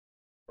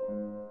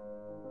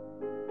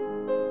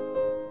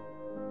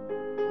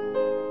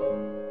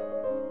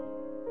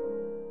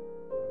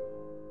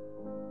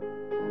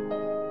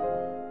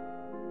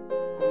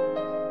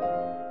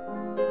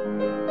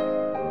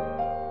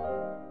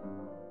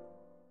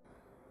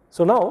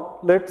So now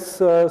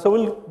so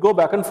we'll go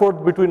back and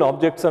forth between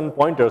objects and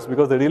pointers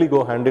because they really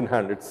go hand in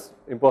hand. It's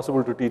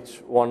impossible to teach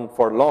one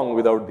for long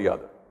without the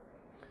other.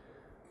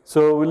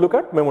 So we'll look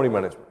at memory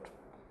management.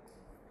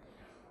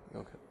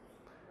 Okay.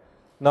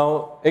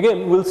 Now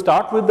again, we'll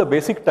start with the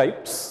basic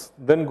types,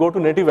 then go to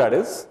native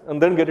arrays,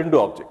 and then get into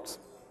objects.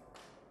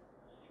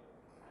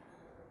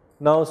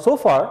 Now so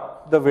far,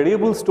 the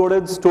variable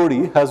storage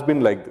story has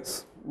been like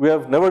this. We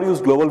have never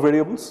used global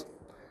variables.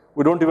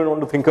 We don't even want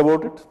to think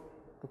about it.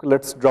 Okay,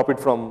 let's drop it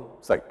from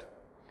sight.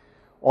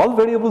 All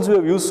variables we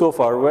have used so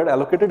far were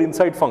allocated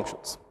inside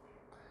functions,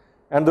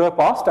 and they were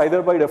passed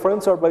either by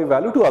reference or by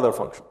value to other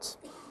functions.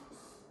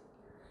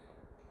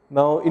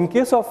 Now in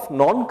case of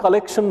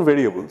non-collection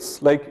variables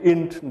like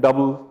int,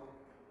 double,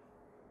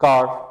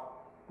 car,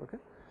 okay,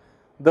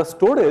 the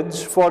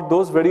storage for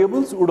those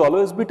variables would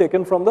always be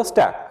taken from the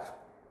stack.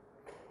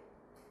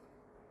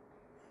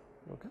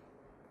 Okay.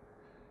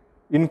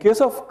 In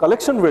case of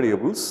collection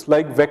variables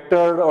like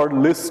vector or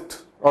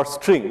list or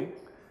string,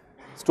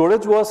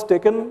 storage was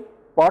taken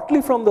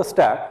partly from the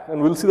stack,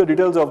 and we'll see the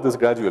details of this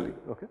gradually,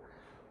 okay?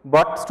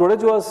 But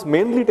storage was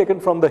mainly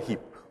taken from the heap.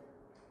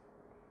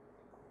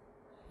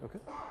 Okay?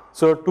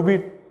 So to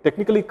be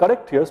technically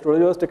correct here,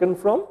 storage was taken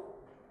from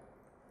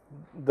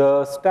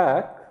the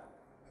stack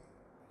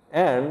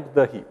and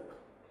the heap.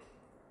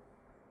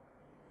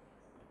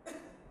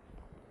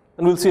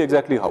 And we'll see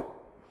exactly how. Okay.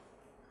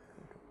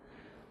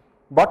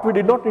 But we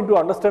did not need to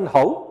understand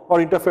how or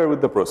interfere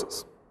with the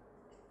process.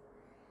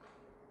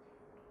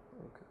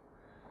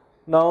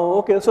 Now,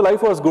 okay, so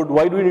life was good.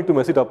 Why do we need to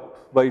mess it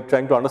up by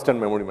trying to understand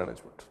memory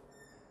management?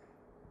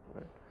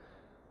 Right.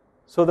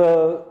 So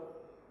the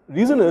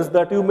reason is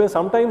that you may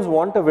sometimes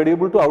want a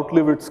variable to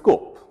outlive its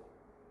scope.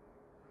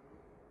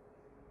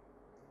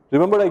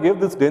 Remember, I gave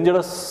this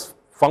dangerous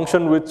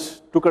function which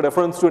took a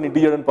reference to an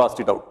integer and passed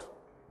it out.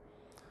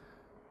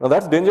 Now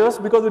that's dangerous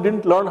because we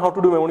didn't learn how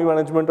to do memory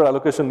management or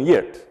allocation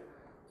yet.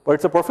 But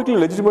it's a perfectly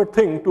legitimate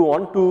thing to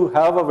want to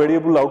have a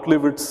variable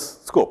outlive its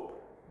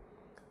scope,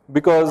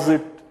 because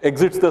it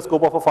exits the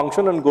scope of a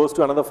function and goes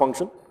to another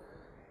function.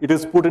 It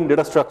is put in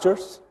data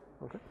structures.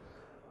 Okay.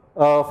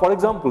 For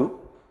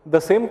example, the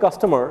same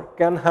customer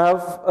can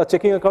have a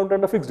checking account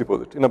and a fixed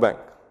deposit in a bank.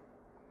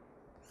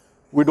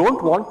 We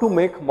don't want to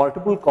make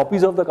multiple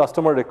copies of the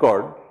customer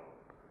record,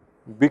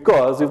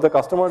 because if the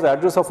customer's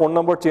address or phone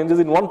number changes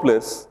in one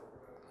place,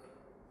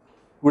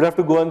 we'd have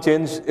to go and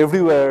change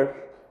everywhere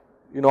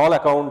in all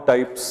account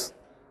types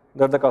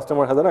that the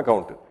customer has an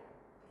account in.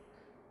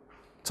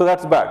 So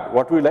that's bad.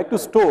 What we like to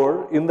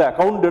store in the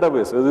account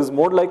databases is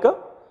more like a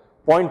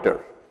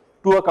pointer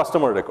to a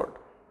customer record.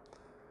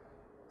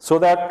 So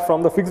that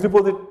from the fixed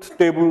deposit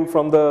table,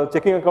 from the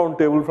checking account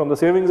table, from the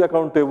savings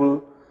account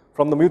table,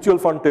 from the mutual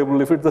fund table,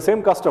 if it's the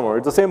same customer,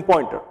 it's the same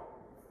pointer.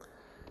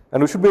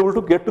 And we should be able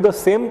to get to the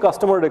same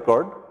customer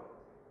record,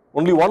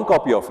 only one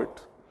copy of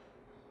it,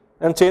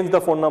 and change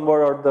the phone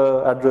number or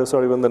the address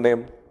or even the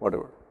name,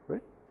 whatever,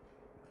 right?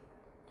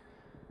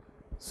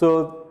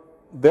 So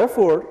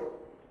therefore,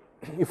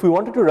 if we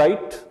wanted to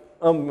write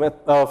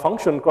a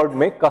function called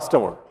make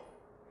customer,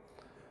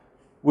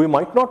 we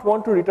might not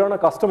want to return a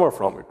customer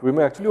from it. We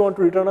may actually want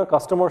to return a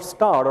customer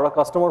star or a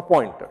customer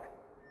pointer.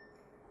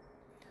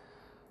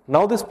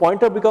 Now this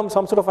pointer becomes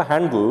some sort of a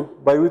handle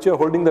by which you are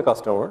holding the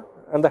customer,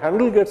 and the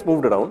handle gets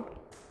moved around.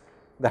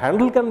 The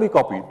handle can be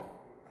copied,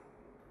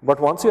 but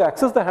once you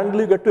access the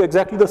handle, you get to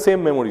exactly the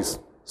same memory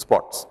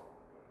spots.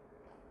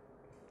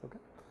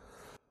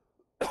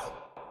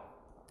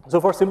 So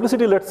for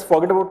simplicity, let's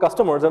forget about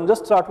customers and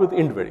just start with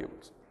int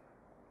variables.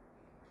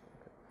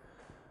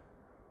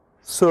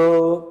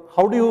 So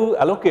how do you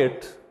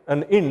allocate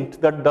an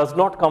int that does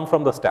not come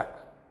from the stack?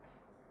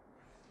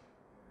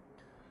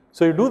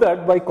 So you do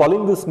that by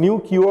calling this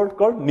new keyword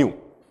called new.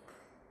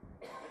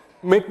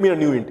 Make me a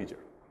new integer.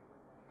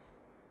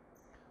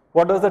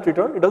 What does that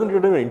return? It doesn't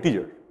return an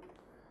integer.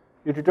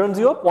 It returns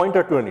you a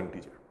pointer to an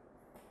integer.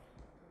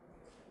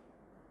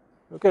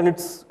 Okay, and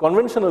it's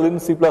conventional in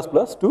C++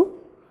 to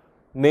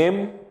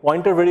name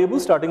pointer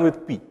variables starting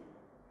with p.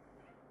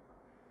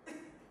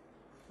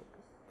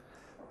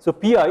 So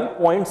pi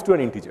points to an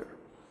integer,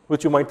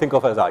 which you might think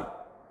of as I.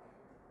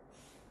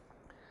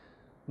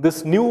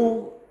 This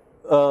new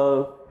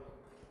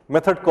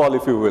method call,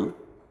 if you will,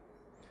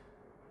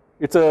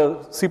 it's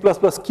a C++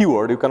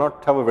 keyword. You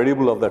cannot have a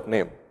variable of that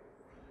name.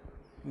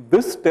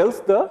 This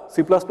tells the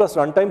C++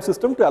 runtime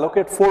system to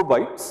allocate 4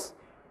 bytes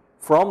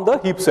from the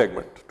heap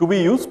segment to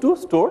be used to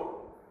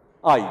store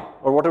I,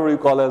 or whatever you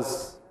call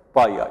as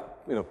pi I,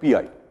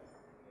 pi.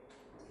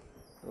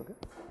 Okay.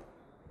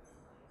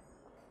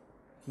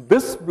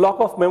 This block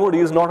of memory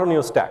is not on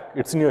your stack,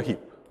 it's in your heap.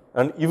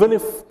 And even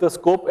if the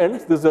scope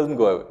ends, this doesn't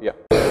go away. Yeah.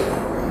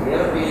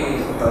 Here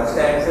we first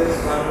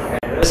access one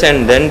address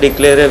and then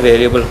declare a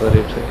variable for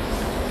it.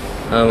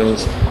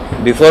 Means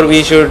before we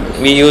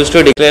used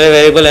to declare a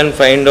variable and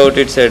find out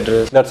its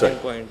address. That's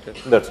right.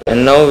 That's right.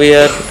 And now we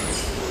are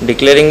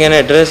declaring an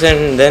address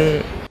and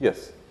then.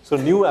 Yes. So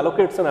new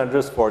allocates an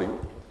address for you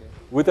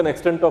with an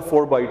extent of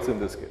 4 bytes in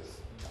this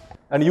case.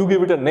 And you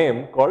give it a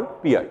name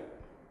called pi.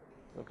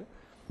 Okay.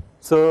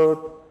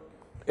 So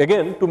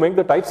again, to make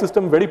the type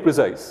system very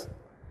precise,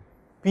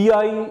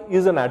 pi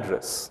is an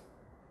address.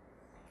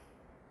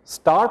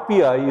 Star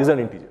pi is an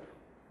integer.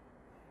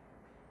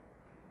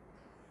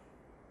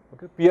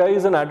 Okay. Pi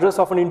is an address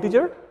of an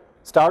integer.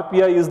 Star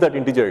pi is that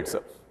integer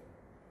itself.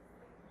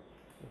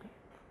 Okay.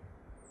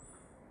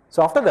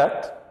 So after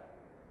that,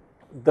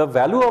 the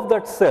value of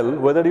that cell,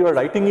 whether you are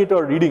writing it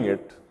or reading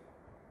it,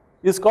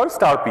 is called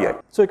star pi.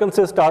 So you can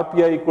say star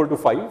pi equal to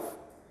 5,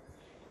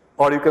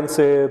 or you can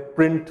say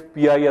print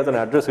pi as an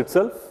address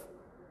itself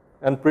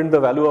and print the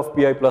value of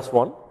pi plus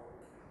 1. Okay.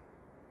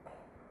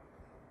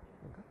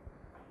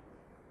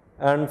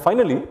 And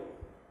finally,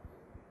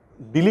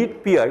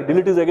 delete pi.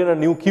 Delete is again a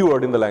new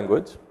keyword in the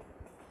language.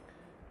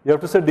 You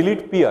have to say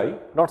delete pi,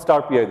 not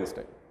star pi this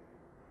time.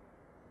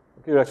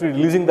 Okay, you're actually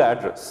releasing the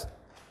address.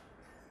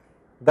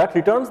 That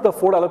returns the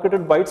 4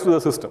 allocated bytes to the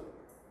system.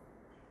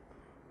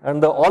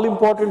 And the all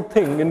important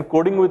thing in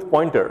coding with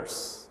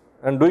pointers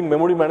and doing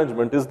memory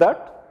management is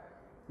that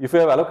if you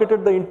have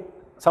allocated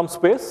some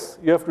space,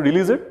 you have to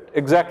release it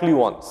exactly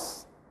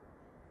once.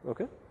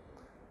 Okay?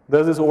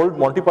 There's this old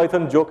Monty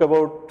Python joke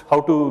about how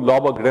to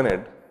lob a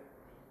grenade.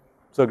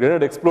 So a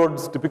grenade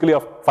explodes typically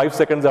 5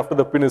 seconds after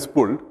the pin is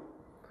pulled.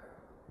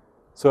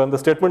 So and the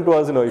statement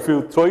was, if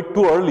you throw it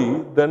too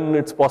early, then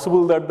it's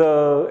possible that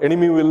the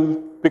enemy will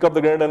pick up the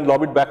grenade and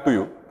lob it back to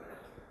you.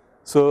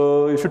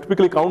 So you should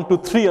typically count to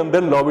 3 and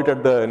then lob it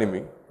at the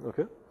enemy.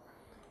 Okay?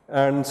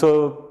 And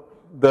so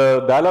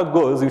the dialogue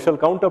goes, you shall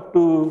count up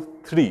to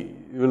 3.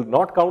 You will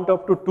not count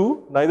up to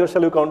 2, neither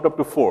shall you count up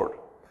to 4.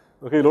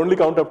 Okay? You'll only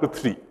count up to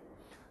 3.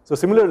 So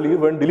similarly,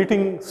 when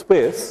deleting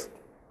space,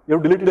 you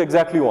have deleted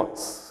exactly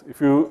once.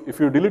 If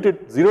you delete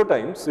it 0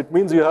 times, it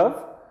means you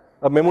have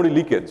a memory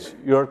leakage.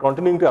 You are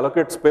continuing to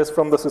allocate space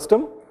from the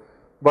system,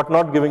 but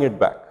not giving it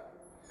back.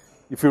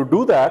 If you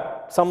do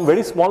that some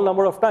very small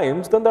number of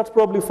times, then that's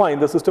probably fine.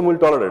 The system will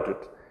tolerate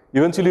it.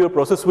 Eventually, your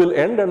process will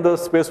end and the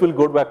space will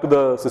go back to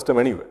the system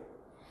anyway.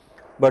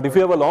 But if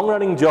you have a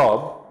long-running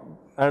job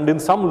and in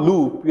some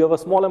loop you have a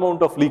small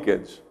amount of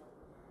leakage,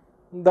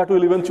 that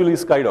will eventually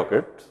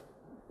skyrocket.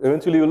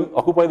 Eventually, you will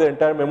occupy the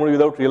entire memory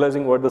without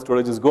realizing where the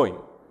storage is going.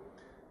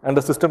 And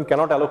the system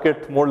cannot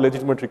allocate more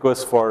legitimate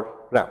requests for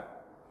RAM.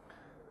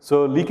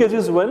 So leakage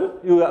is when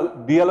you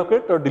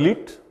deallocate or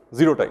delete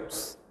 0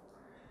 times.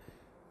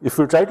 If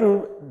you try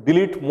to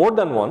delete more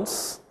than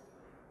once,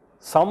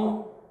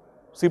 some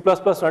C++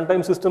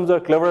 runtime systems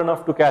are clever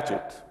enough to catch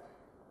it.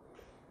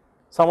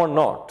 Some are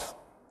not.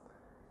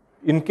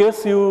 In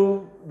case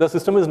the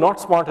system is not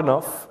smart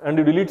enough and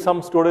you delete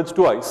some storage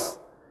twice,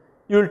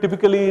 you will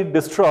typically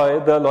destroy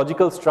the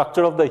logical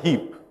structure of the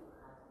heap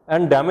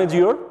and damage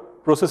your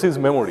process's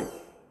memory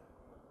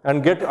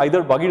and get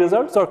either buggy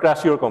results or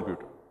crash your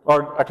computer,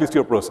 or at least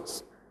your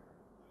process.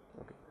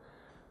 Okay.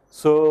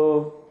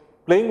 So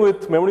playing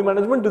with memory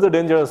management is a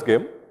dangerous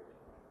game.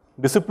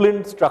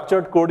 Disciplined,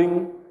 structured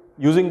coding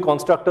using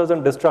constructors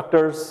and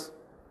destructors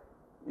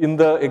in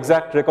the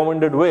exact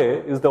recommended way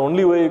is the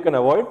only way you can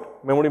avoid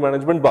memory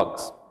management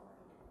bugs.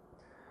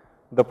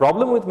 The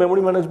problem with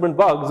memory management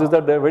bugs is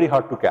that they're very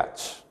hard to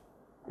catch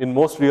in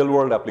most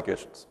real-world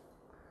applications.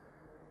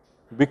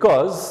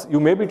 Because you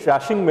may be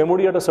trashing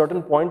memory at a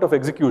certain point of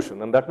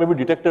execution, and that may be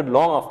detected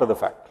long after the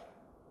fact.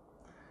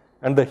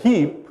 And the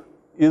heap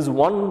is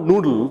one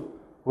noodle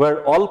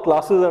where all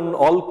classes and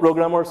all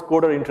programmers'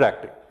 code are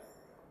interacting.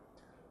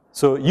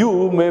 So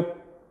you may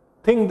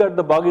think that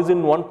the bug is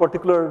in one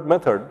particular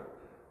method,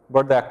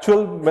 but the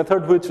actual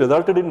method which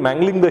resulted in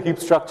mangling the heap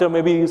structure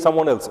may be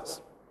someone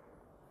else's.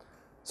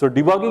 So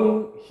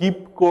debugging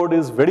heap code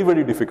is very,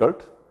 very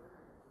difficult,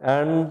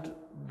 and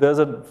there's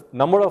a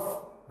number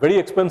of very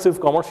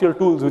expensive commercial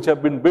tools which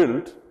have been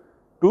built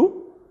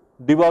to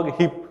debug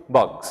heap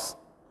bugs.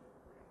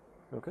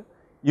 Okay?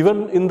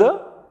 Even in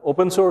the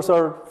open source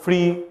or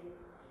free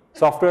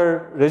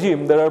software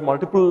regime, there are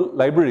multiple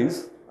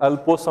libraries. I'll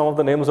post some of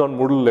the names on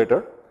Moodle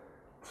later,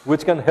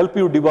 which can help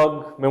you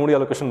debug memory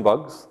allocation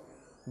bugs,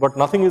 but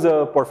nothing is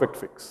a perfect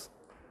fix.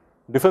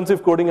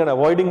 Defensive coding and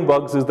avoiding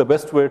bugs is the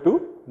best way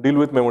to deal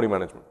with memory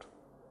management.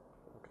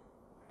 Okay.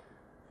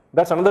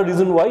 That's another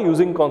reason why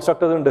using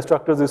constructors and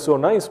destructors is so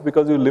nice,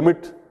 because you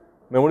limit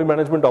memory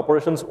management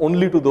operations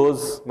only to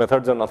those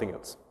methods and nothing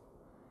else.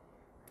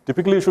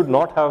 Typically, you should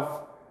not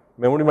have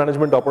memory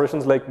management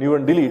operations like new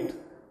and delete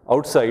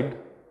outside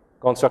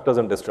constructors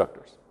and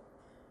destructors.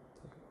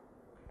 Okay.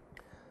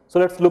 So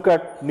let's look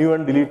at new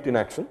and delete in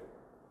action.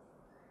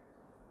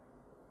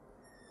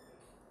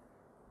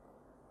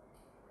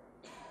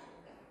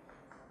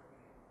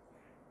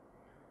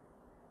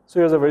 So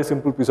here's a very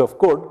simple piece of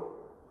code,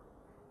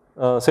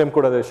 same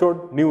code as I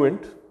showed, new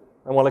int.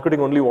 I'm allocating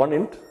only one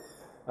int.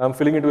 I'm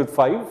filling it with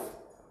 5.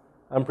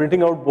 I'm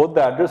printing out both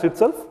the address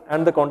itself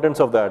and the contents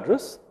of the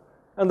address,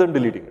 and then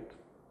deleting it.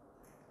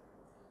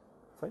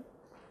 Fine.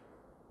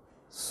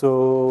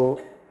 So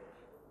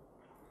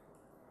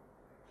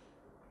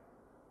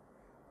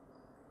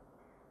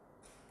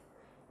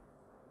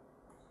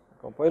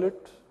compile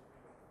it,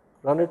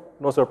 run it,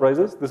 no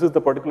surprises. This is the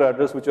particular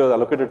address which was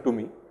allocated to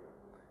me.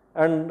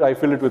 and I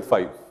fill it with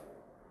 5.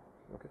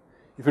 Okay.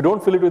 If you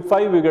don't fill it with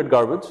 5, you get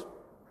garbage,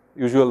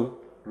 usual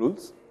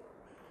rules.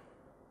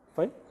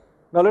 Fine.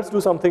 Now let's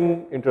do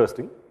something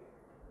interesting,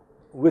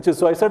 which is,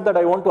 so I said that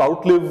I want to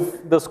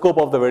outlive the scope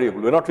of the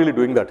variable. We're not really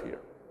doing that here.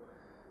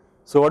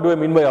 So what do I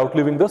mean by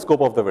outliving the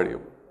scope of the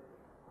variable?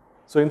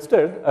 So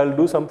instead, I'll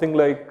do something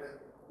like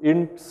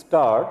int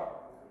star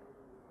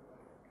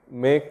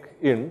make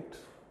int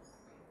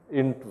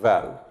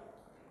val.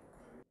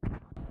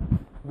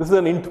 This is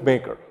an int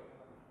maker.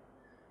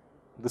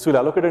 This will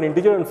allocate an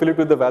integer and fill it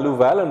with the value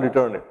val and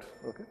return it.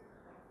 Okay.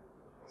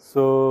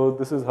 So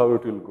this is how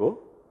it will go.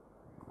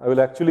 I will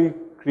actually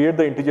create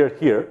the integer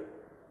here.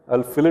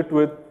 I'll fill it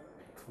with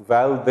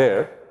val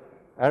there,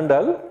 and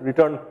I'll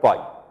return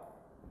pi.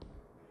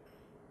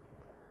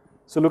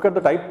 So look at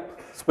the type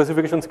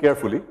specifications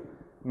carefully.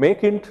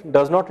 Make int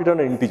does not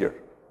return an integer.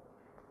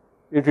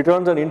 It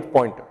returns an int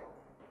pointer.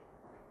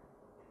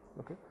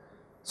 Okay.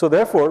 So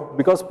therefore,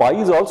 because pi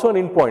is also an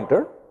int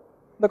pointer,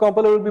 the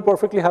compiler will be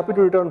perfectly happy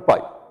to return pi.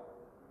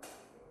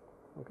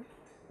 Okay.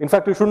 In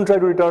fact, you shouldn't try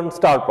to return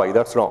star pi,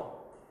 that's wrong.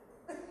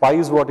 Pi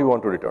is what you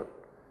want to return.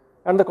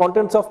 And the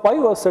contents of pi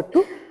was set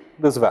to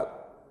this val.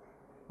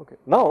 Okay.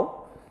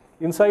 Now,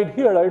 inside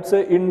here, I'd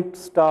say int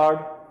star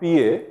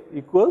pa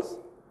equals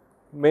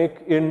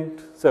make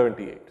int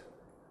 78.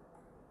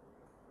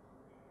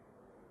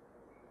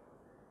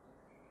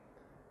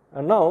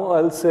 And now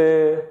I'll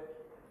say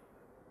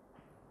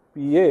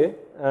pa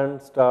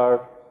and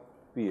star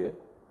pa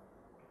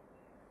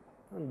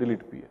and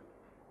delete pa.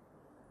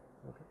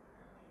 Okay.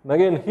 And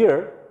again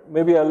here,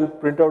 maybe I'll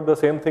print out the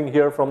same thing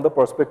here from the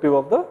perspective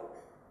of the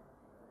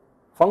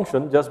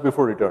function just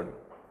before returning.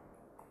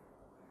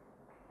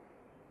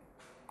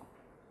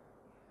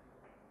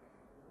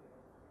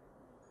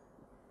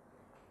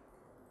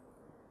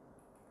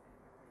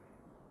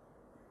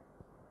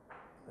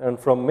 And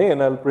from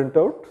main, I'll print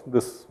out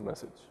this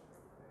message.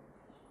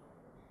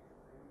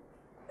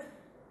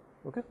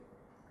 Okay.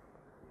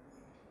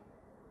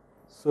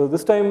 So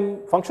this time,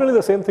 functionally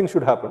the same thing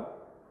should happen.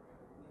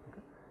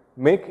 Okay.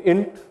 Make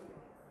int,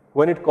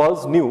 when it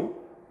calls new,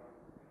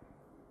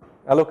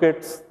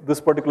 allocates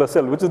this particular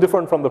cell, which is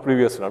different from the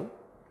previous run.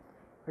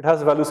 It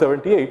has value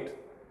 78.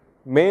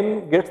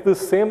 Main gets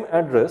this same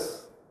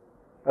address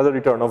as a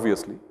return,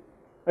 obviously,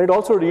 and it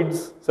also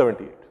reads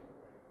 78.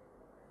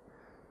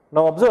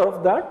 Now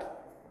observe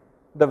that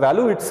the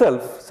value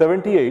itself,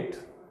 78,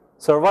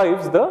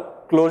 survives the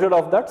closure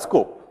of that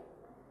scope,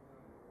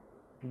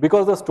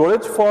 because the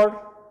storage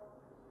for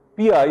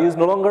pi is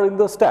no longer in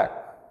the stack.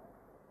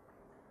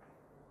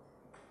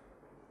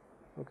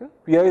 Okay?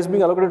 Pi is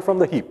being allocated from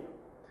the heap.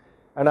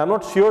 And I'm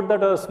not sure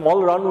that a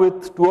small run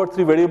with 2 or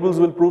 3 variables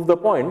will prove the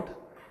point,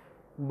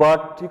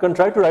 but you can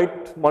try to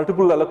write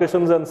multiple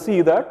allocations and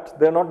see that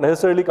they're not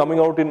necessarily coming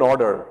out in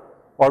order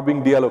or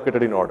being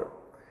deallocated in order.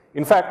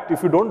 In fact,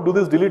 if you don't do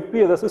this delete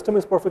pa, the system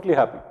is perfectly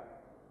happy.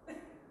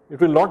 It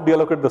will not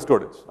deallocate the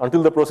storage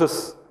until the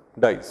process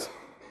dies.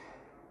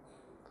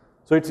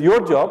 So it's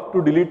your job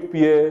to delete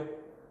pa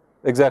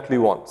exactly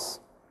once.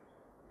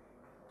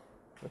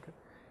 Okay.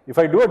 If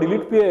I do a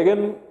delete pa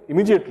again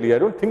immediately, I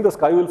don't think the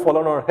sky will fall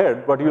on our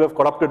head, but you'll have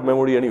corrupted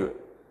memory anyway.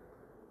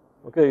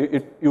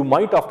 Okay, you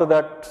might after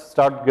that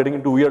start getting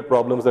into weird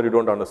problems that you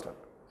don't understand.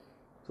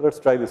 So let's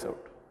try this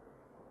out.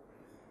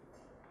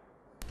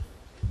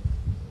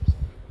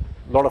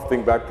 A lot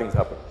of bad things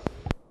happen.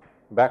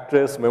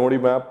 Backtrace, memory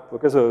map.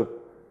 Okay, so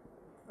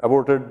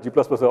aborted G++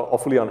 are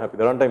awfully unhappy.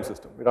 The runtime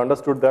system. It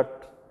understood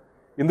that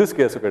in this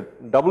case, okay,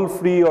 double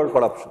free or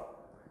corruption.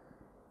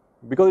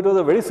 Because it was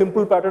a very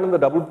simple pattern and the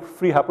double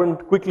free happened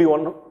quickly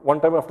one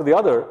time after the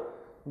other,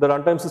 the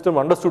runtime system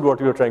understood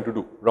what you were trying to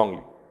do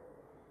wrongly.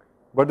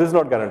 But this is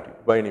not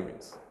guaranteed by any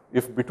means.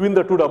 If between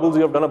the 2 doubles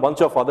you have done a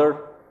bunch of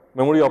other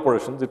memory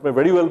operations, it may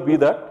very well be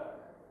that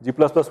G++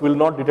 will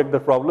not detect the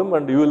problem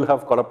and you will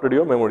have corrupted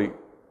your memory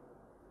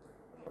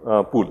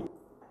pool.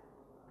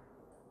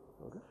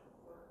 Okay.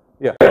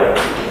 Yeah.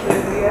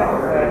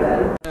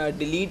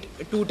 Delete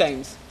 2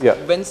 times. Yeah.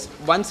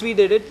 Once we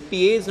did it, PA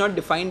is not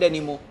defined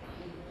anymore.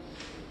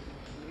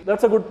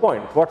 That's a good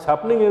point. What's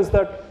happening is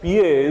that PA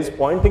is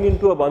pointing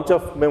into a bunch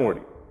of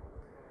memory.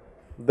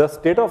 The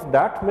state of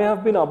that may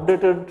have been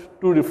updated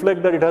to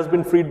reflect that it has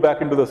been freed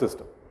back into the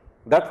system.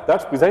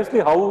 That's precisely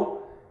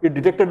how it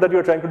detected that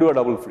you're trying to do a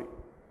double free.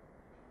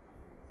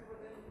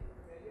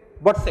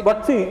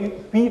 But see,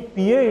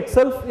 PA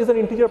itself is an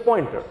integer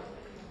pointer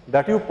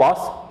that you pass.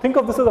 Think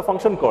of this as a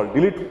function called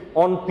delete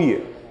on PA.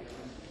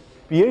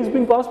 PA is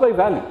being passed by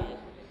value.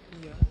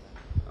 Yeah.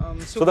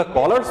 So the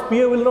caller's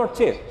PA will not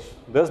change.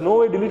 There's no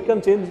way delete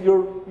can change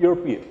your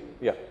PA.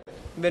 Yeah.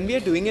 When we are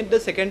doing it the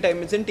second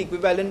time, isn't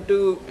equivalent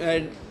to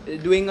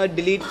doing a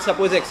delete,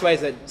 suppose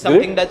XYZ,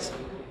 something delete? that's,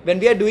 when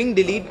we are doing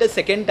delete the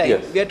second time,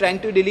 yes. we are trying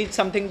to delete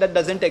something that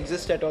doesn't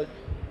exist at all.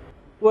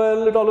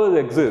 Well, it always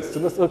exists.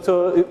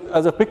 So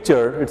as a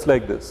picture, it's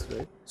like this,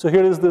 right? So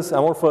here is this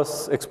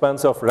amorphous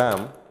expanse of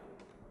RAM.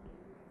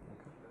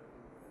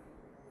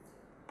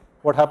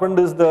 What happened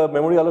is the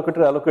memory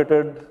allocator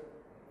allocated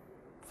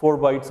 4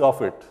 bytes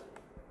of it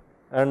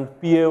and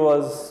PA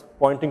was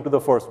pointing to the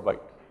first byte.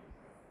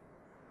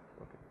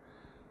 Okay.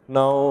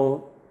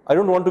 Now, I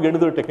don't want to get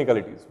into the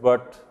technicalities,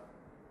 but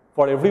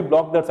for every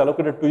block that's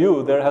allocated to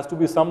you, there has to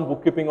be some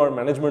bookkeeping or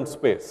management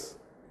space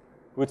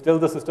which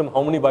tells the system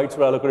how many bytes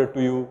were allocated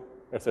to you,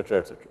 etc.,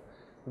 etc.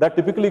 That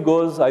typically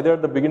goes either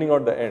at the beginning or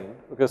the end.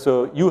 Okay,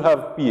 so you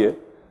have PA.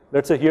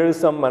 Let's say here is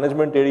some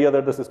management area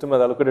that the system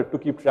has allocated to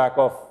keep track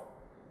of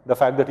the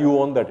fact that you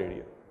own that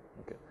area.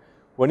 Okay.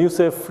 When you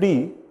say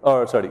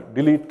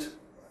delete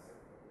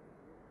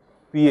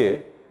PA,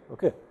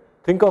 okay,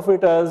 think of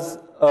it as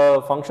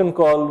a function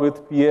call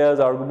with PA as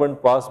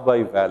argument passed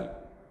by value.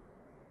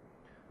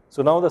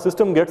 So now the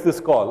system gets this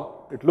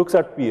call, it looks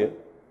at PA,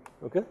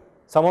 okay,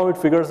 somehow it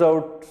figures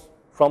out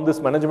from this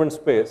management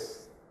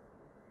space,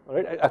 all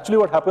right, actually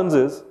what happens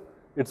is,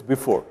 it's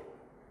before,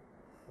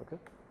 okay.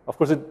 Of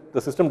course,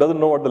 the system doesn't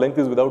know what the length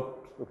is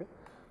without, okay,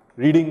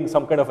 reading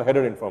some kind of a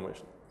header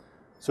information.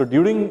 So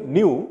during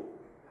new,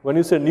 when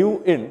you say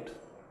new int,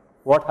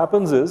 what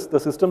happens is the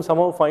system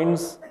somehow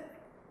finds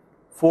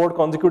 4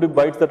 consecutive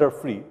bytes that are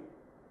free,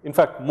 in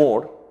fact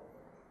more,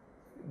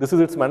 this is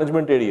its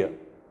management area.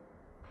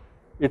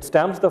 It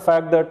stamps the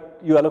fact that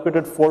you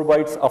allocated 4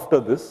 bytes after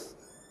this,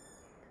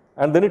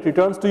 and then it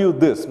returns to you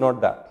this, not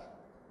that.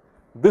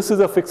 This is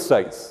a fixed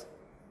size,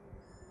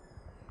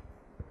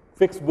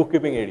 fixed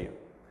bookkeeping area.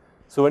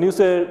 So when you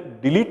say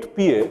delete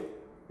PA,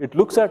 it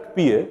looks at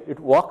PA, it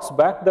walks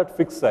back that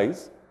fixed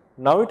size.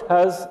 Now it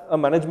has a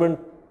management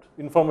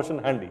information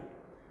handy.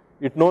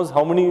 It knows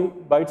how many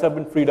bytes have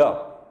been freed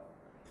up,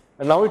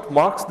 and now it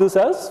marks this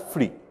as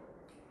free.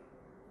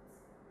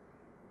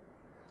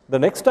 The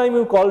next time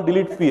you call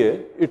delete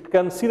PA, it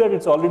can see that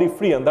it's already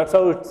free, and that's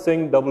how it's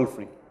saying double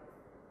free.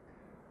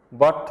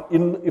 But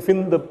if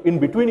in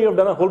between you have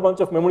done a whole bunch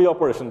of memory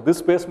operations, this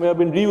space may have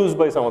been reused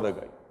by some other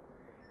guy.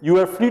 You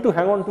are free to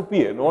hang on to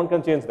PA, no one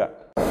can change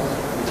that.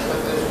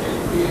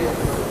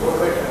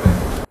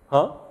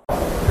 Huh?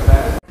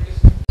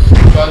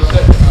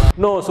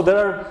 No, so there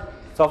are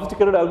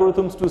sophisticated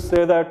algorithms to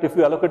say that if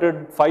you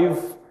allocated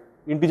 5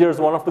 integers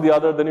one after the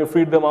other, then you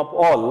feed them up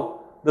all,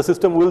 the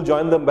system will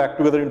join them back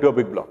together into a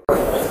big block.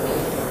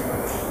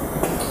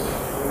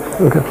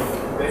 Okay.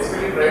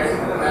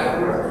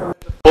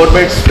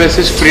 4-byte space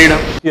is freed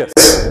up. Yes.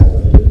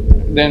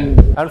 Then.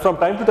 And from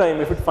time to time,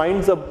 if it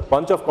finds a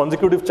bunch of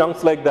consecutive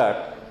chunks like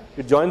that,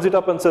 it joins it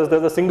up and says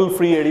there's a single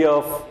free area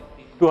of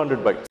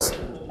 200 bytes.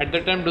 At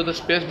that time, do the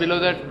space below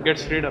that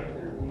gets freed up?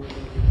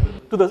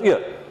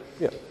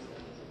 Yeah.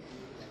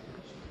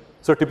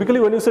 So typically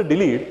when you say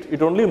delete,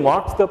 it only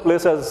marks the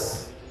place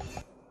as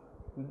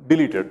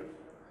deleted.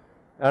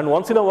 And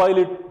once in a while,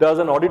 it does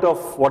an audit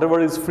of whatever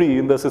is free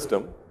in the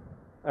system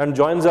and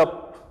joins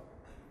up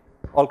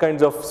all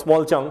kinds of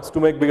small chunks to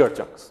make bigger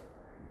chunks.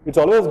 It's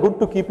always good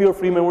to keep your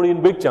free memory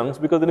in big chunks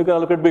because then you can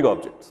allocate big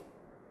objects.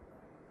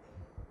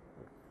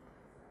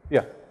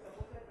 Yeah?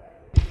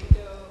 A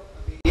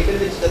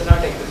variable which does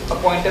not exist, a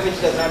pointer which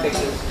does not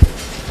exist.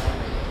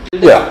 Will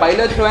the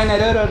compiler throw an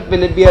error, or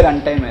will it be a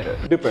runtime error?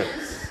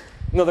 Depends.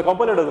 No, the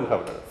compiler doesn't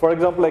have an error. For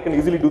example, I can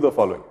easily do the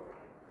following.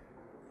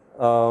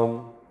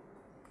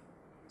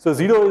 So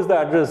 0 is the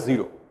address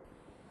 0.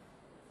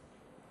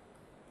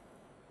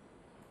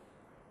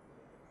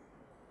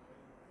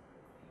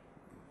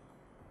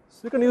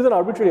 So you can use an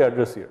arbitrary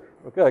address here.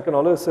 Okay, I can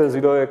always say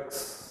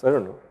 0x, I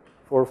don't know,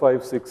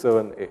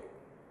 4567A.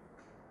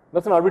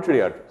 That's an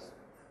arbitrary address.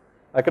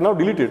 I can now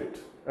delete it,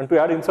 and to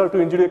add insult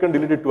to injury, I can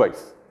delete it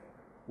twice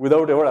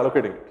without ever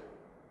allocating it.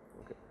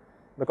 Okay.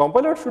 The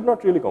compiler should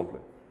not really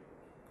complain.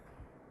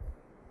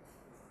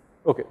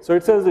 Okay, so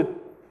it says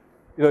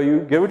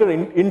you gave it an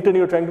int and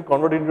you're trying to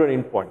convert it into an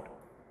int point.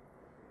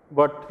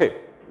 But hey,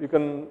 you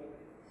can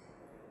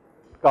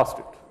cast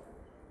it.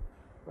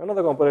 And now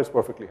the compiler is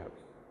perfectly happy.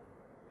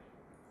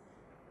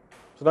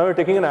 So now you're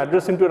taking an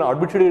address into an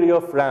arbitrary area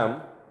of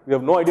RAM, we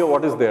have no idea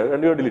what is there,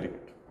 and you're deleting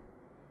it.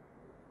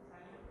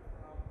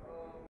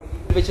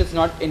 Which is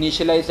not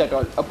initialized at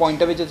all, a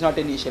pointer which is not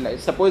initialized.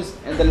 Suppose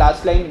in the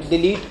last line,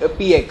 delete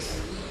px.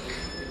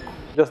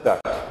 Just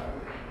that.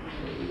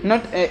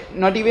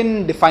 Not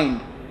even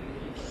defined.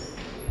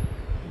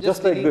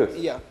 Just like delete,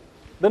 this. Yeah.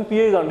 Then PA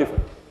is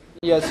undefined.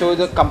 Yeah, so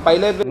the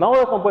compiler will. Now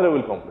the compiler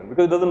will complain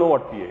because it doesn't know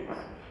what PA is.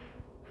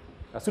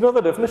 As soon as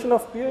the definition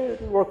of PA,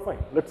 it will work fine.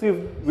 Let's see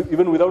if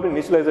even without an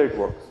initializer it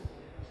works.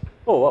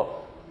 Oh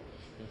wow.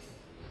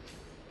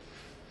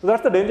 So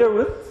that's the danger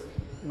with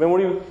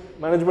memory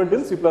management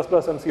in C++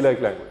 and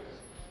C-like languages.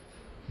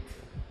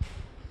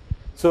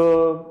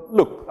 So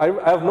look, I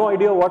have no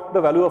idea what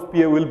the value of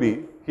PA will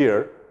be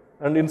here,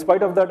 and in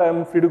spite of that I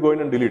am free to go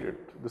in and delete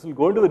it. This will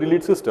go into the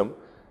delete system,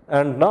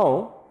 and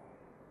now,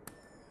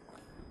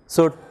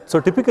 so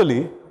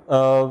typically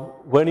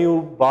when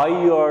you buy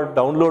or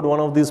download one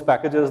of these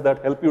packages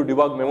that help you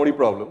debug memory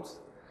problems,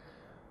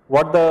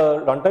 what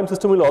the runtime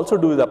system will also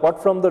do is,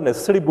 apart from the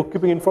necessary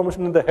bookkeeping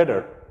information in the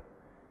header,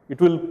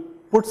 it will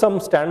put some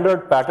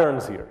standard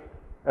patterns here,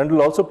 and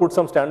will also put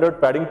some standard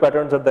padding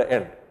patterns at the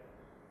end.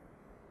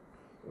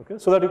 Okay,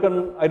 so that you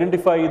can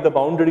identify the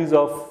boundaries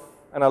of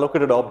an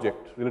allocated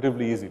object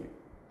relatively easily.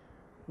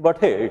 but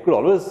hey, you could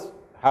always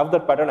have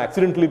that pattern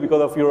accidentally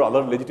because of your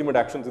other legitimate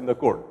actions in the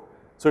code.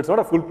 So it's not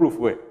a foolproof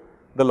way.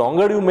 The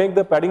longer you make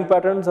the padding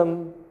patterns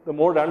and the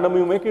more random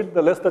you make it,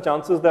 the less the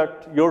chances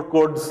that your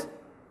code's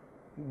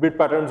bit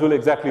patterns will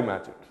exactly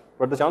match it.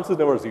 But the chance is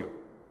never 0.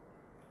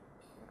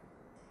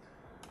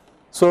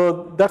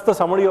 So that's the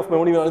summary of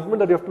memory management,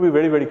 that you have to be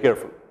very, very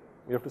careful.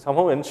 You have to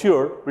somehow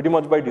ensure, pretty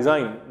much by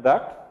design,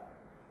 that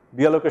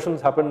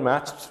deallocations happen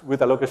matched with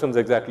allocations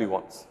exactly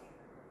once.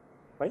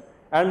 Right?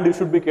 And you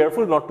should be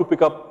careful not to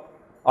pick up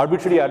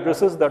arbitrary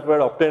addresses that were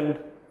obtained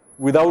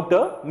without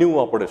a new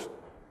operation.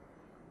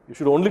 You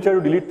should only try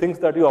to delete things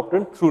that you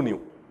obtained through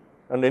new.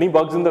 And any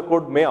bugs in the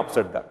code may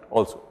upset that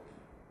also.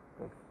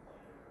 Okay.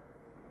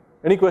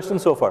 Any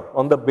questions so far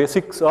on the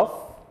basics of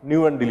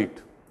new and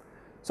delete?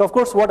 So of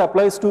course, what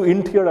applies to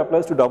int here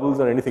applies to doubles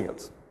and anything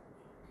else.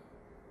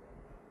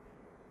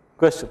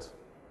 Questions?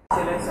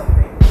 Select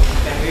something.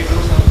 Can we do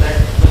some that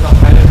the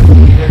compiler to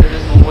see that it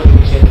is no more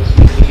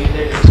initialization, delete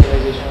that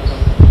initialization or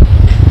something?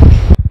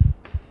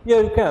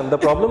 Yeah, you can. The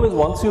problem is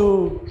once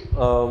you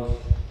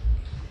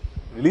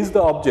release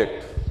the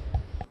object,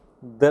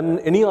 then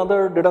any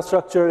other data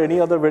structure, any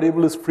other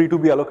variable is free to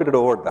be allocated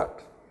over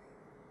that.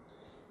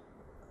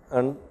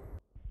 And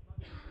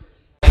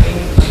I mean,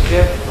 if we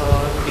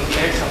have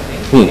declared something,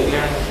 declared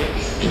an object,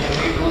 can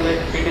we do that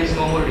if it is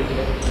no more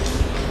declared?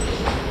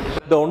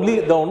 the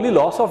only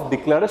loss of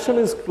declaration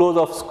is close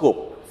of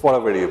scope for a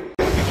variable.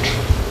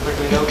 But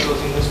without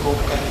closing the scope,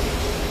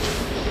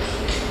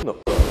 can No.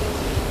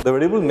 The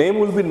variable name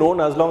will be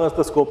known as long as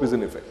the scope is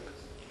in effect.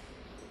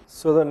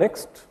 So the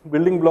next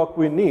building block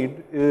we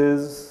need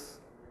is,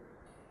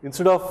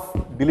 instead of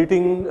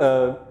deleting,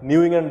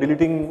 newing and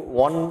deleting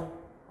one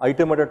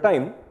item at a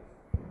time,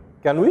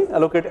 can we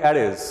allocate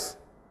arrays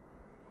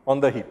on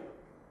the heap?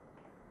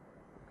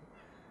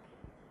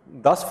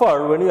 Thus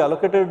far, when you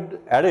allocated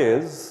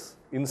arrays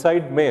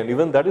inside main,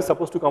 even that is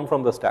supposed to come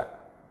from the stack.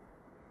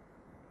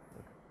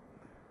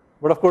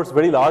 But of course,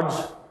 very large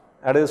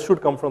arrays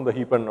should come from the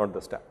heap and not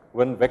the stack.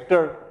 When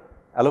vector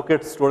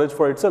allocates storage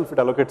for itself, it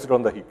allocates it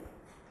on the heap.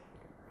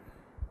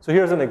 So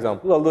here's an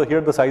example, although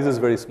here the size is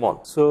very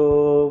small.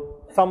 So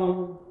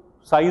some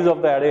size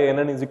of the array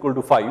nn is equal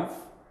to 5.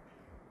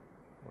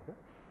 Okay.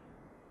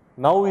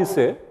 Now we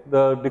say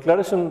the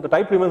declaration, the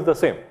type remains the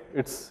same.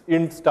 It's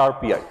int star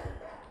pi.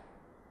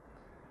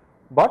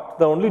 But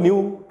the only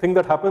new thing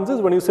that happens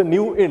is when you say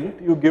new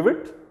int, you give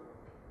it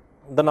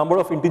the number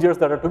of integers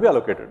that are to be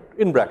allocated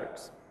in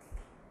brackets.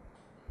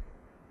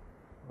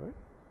 Right.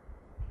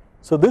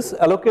 So this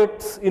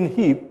allocates in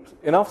heap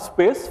enough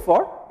space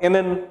for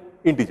nn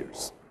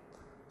integers.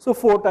 So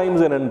 4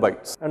 times nn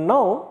bytes. And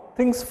now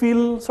things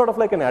feel sort of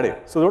like an array.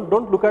 So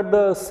don't look at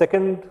the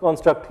second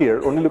construct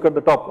here, only look at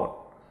the top one.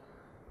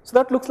 So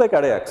that looks like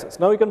array access.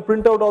 Now you can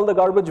print out all the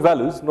garbage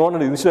values. No one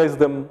has initialized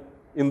them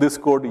in this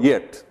code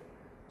yet.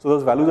 So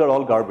those values are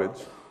all garbage.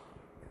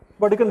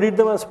 But you can read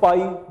them as pi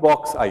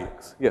box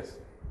ix. Yes?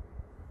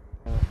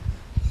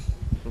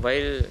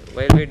 While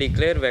we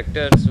declare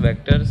vectors,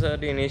 vectors are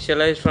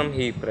initialized from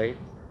heap, right?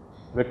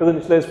 Vectors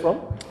initialized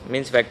from?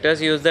 Means vectors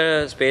use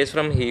the space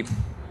from heap.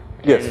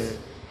 Yes.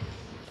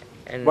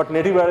 And but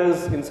native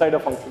arrays inside a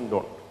function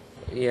don't.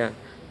 Yeah,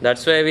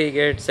 that's why we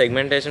get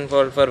segmentation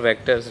fault for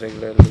vectors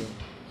regularly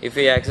if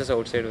we access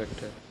outside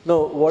vector.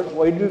 No,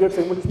 why do you get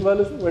segmentation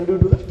violation? When do you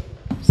do that?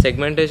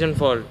 Segmentation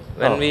fault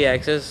when we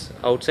access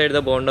outside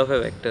the bound of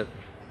a vector.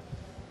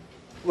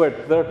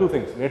 Wait, there are two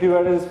things, native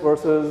arrays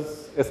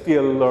versus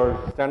STL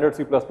or standard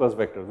C++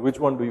 vectors. Which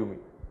one do you mean?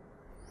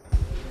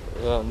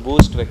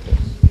 Boost vectors.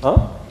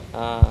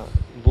 Huh?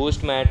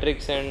 Boost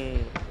matrix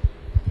and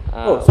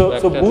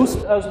so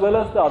boost as well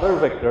as the other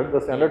vector, the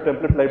standard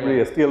template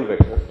library STL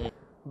vector,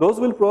 those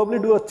will probably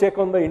do a check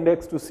on the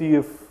index to see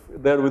if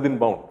they're within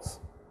bounds.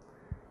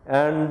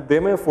 And they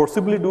may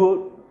forcibly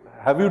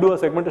have you do a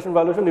segmentation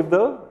violation if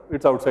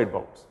it's outside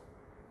bounds.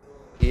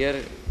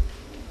 Here,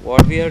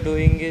 what we are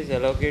doing is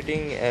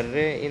allocating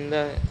array in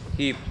the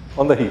heap.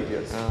 On the heap,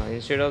 yes.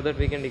 Instead of that,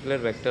 we can declare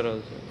vector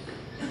also.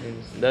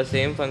 It's the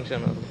same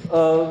function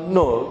also.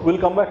 No, we'll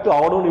come back to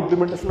our own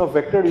implementation of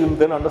vector. You'll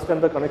then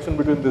understand the connection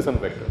between this and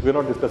vector. We're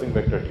not discussing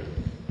vector here.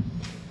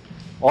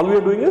 All we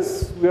are doing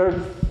is we are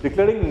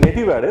declaring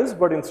native arrays,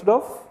 but instead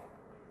of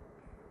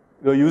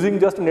using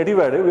just a native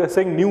array, we are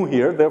saying new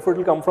here. Therefore, it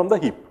will come from the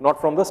heap, not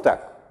from the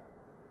stack.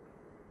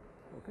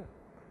 Okay.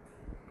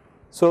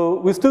 So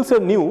we still say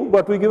new,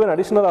 but we give an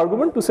additional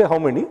argument to say how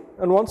many.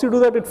 And once you do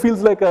that, it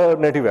feels like a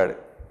native array.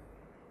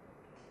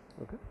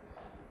 Okay.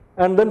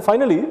 And then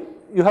finally,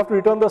 you have to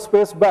return the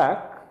space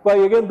back by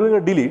again doing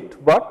a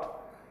delete,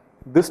 but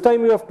this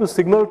time you have to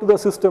signal to the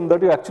system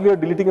that you actually are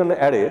deleting an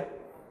array.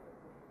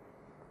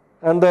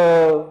 And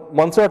the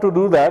mantra to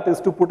do that is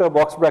to put a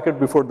box bracket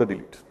before the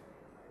delete.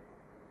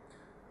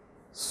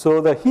 So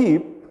the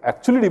heap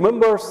actually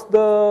remembers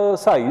the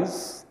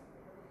size.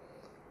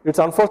 It's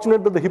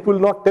unfortunate that the heap will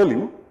not tell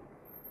you.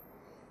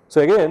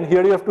 So again,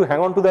 here you have to hang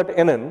on to that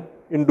nn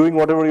in doing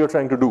whatever you're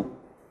trying to do.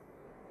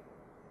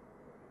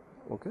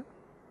 Okay.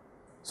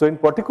 So in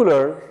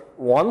particular,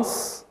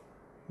 once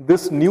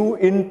this new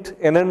int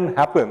nn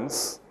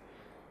happens,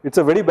 it's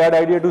a very bad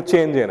idea to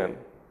change nn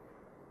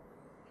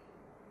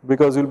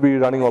because you'll be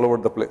running all over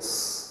the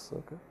place.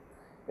 Okay.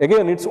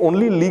 Again, it's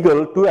only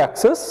legal to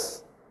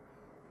access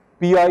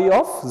pi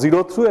of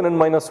 0 through nn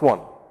minus 1.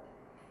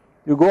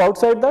 You go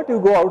outside that, you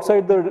go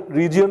outside the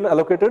region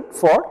allocated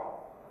for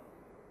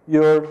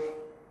your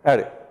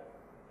array.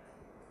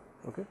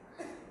 Okay.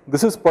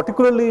 This is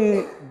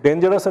particularly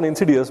dangerous and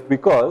insidious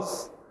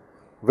because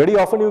very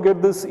often you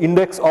get this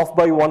index off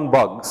by 1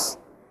 bugs,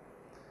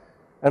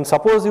 and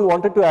suppose you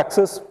wanted to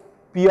access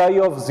pi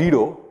of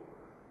 0,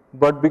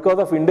 but because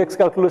of index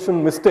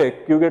calculation mistake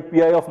you get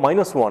pi of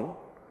minus 1,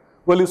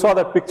 well, you saw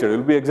that picture.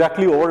 You'll be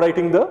exactly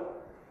overwriting the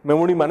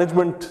memory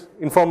management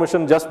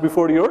information just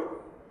before your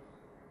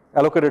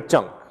allocated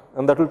chunk,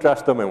 and that will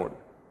trash the memory.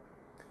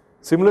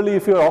 Similarly,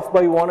 if you're off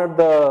by 1 at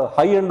the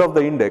high end of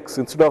the index,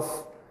 instead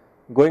of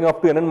going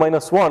up to nn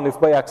minus 1, if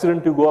by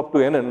accident you go up to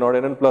nn or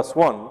nn plus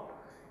 1,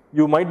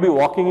 you might be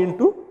walking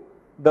into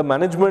the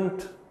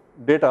management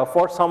data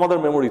for some other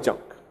memory chunk.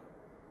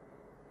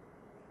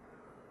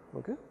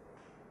 Okay.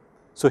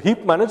 So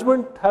heap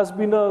management has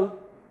been an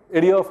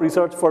area of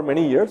research for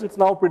many years. It's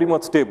now pretty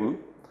much stable.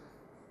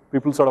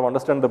 People sort of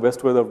understand the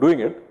best way of doing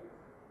it.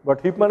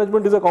 But heap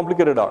management is a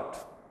complicated art.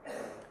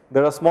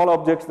 There are small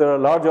objects, there are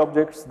large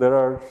objects, there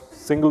are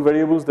single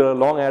variables, there are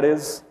long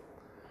arrays.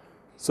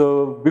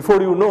 So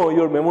before you know,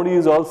 your memory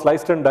is all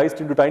sliced and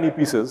diced into tiny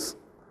pieces.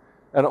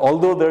 And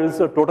although there is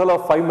a total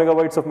of 5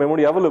 megabytes of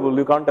memory available,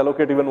 you can't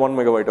allocate even 1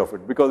 megabyte of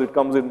it because it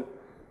comes in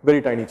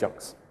very tiny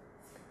chunks.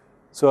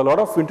 So a lot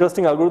of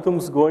interesting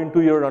algorithms go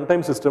into your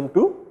runtime system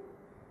to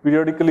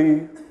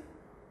periodically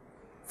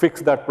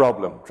fix that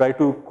problem, try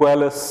to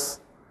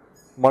coalesce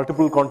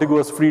multiple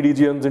contiguous free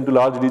regions into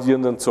large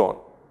regions and so on.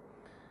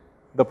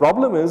 The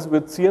problem is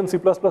with C and C++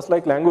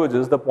 like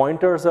languages, the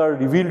pointers are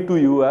revealed to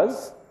you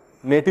as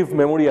native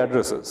memory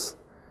addresses,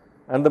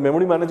 and the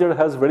memory manager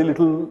has very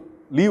little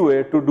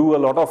leeway to do a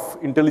lot of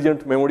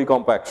intelligent memory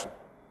compaction.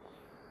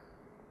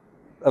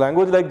 A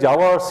language like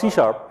Java or C#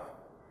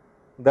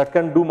 that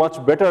can do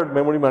much better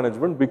memory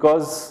management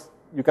because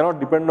you cannot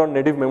depend on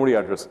native memory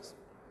addresses.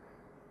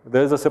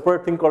 There is a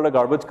separate thing called a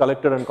garbage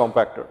collector and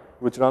compactor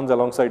which runs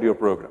alongside your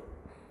program,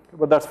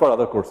 but that's for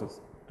other courses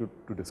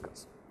to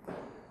discuss.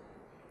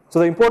 So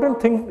the important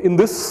thing in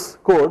this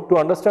code to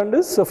understand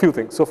is a few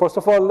things. So first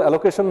of all,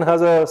 allocation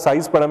has a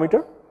size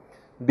parameter.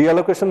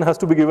 Deallocation has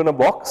to be given a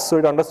box, so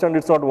it understands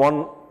it's not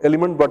one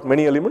element but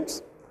many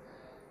elements.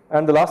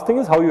 And the last thing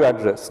is how you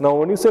address. Now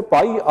when you say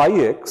pi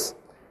ix,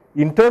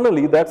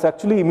 internally that's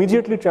actually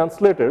immediately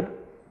translated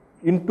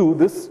into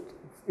this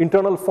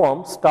internal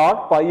form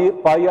star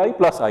pi I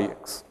plus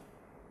ix.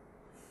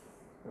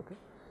 Okay.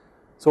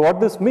 So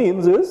what this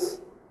means is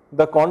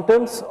the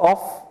contents of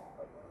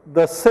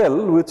the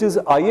cell which is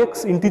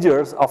ix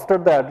integers after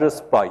the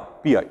address pi.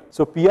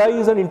 So pi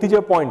is an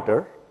integer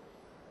pointer.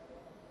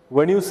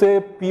 When you say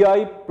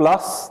pi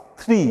plus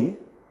 3,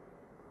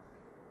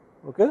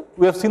 okay,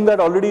 we have seen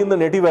that already in the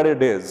native array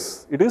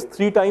days. It is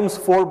 3 times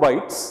 4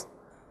 bytes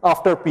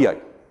after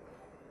pi.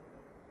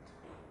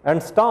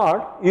 And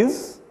star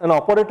is an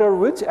operator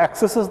which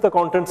accesses the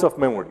contents of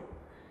memory.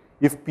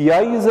 If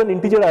pi is an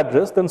integer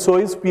address, then so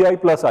is pi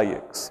plus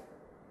ix.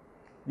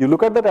 You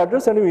look at that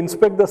address and you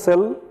inspect the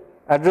cell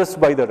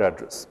addressed by that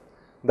address.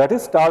 That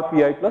is star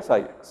pi plus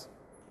ix.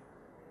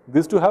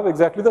 These two have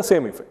exactly the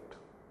same effect.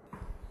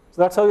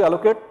 So that's how you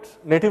allocate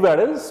native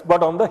arrays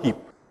but on the heap.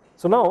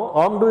 So now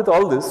armed with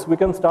all this, we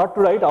can start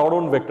to write our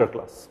own vector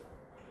class.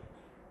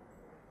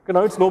 Okay,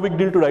 now it's no big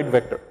deal to write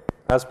vector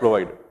as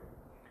provided.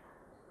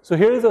 So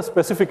here is a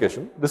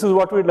specification. This is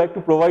what we'd like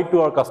to provide to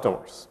our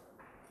customers.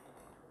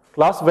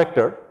 Class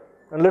vector,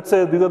 and let's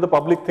say these are the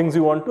public things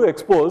you want to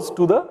expose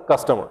to the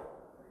customer.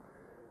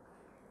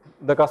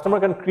 The customer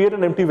can create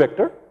an empty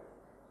vector.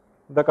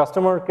 The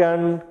customer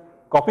can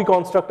copy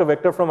construct a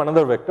vector from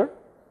another vector.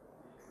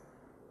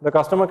 The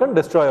customer can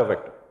destroy a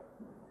vector.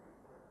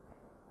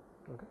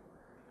 Okay.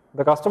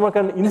 The customer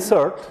can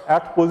insert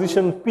at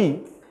position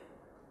p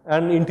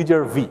an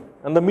integer v,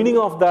 and the meaning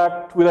of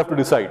that we'll have to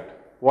decide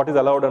what is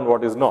allowed and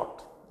what is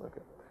not.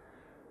 Okay.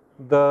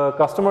 The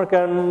customer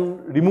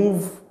can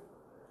remove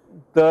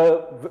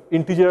the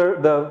integer,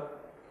 the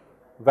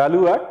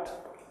value at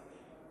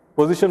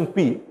position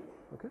p.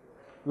 Okay.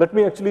 Let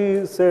me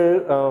actually say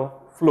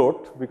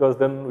float, because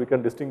then we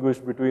can distinguish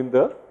between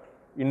the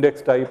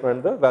index type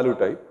and the value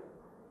type.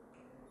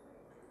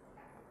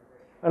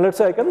 And let's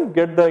say I can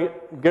get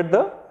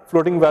the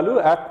floating value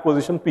at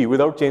position p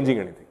without changing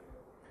anything.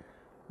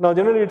 Now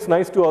generally it's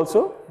nice to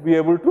also be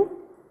able to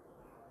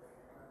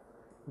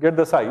get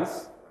the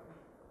size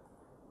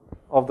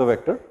of the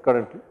vector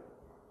currently.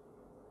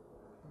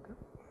 Okay.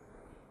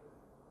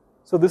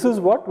 So this is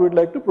what we'd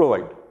like to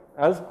provide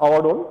as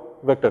our own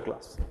vector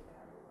class.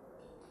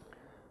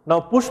 Now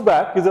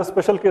pushback is a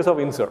special case of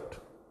insert,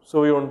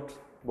 so we won't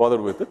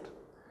bother with it.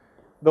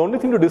 The only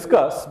thing to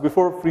discuss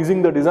before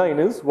freezing the design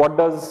is what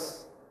does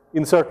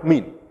insert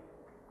mean.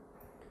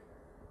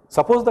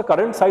 Suppose the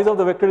current size of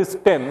the vector is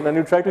 10 and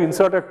you try to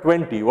insert at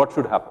 20, what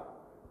should happen?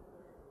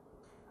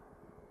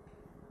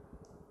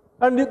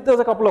 And there's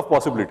a couple of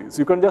possibilities.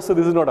 You can just say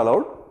this is not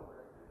allowed,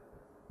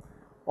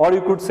 or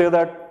you could say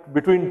that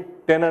between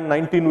 10 and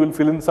 19 will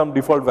fill in some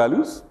default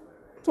values.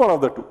 It's one of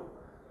the two.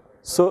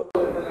 So,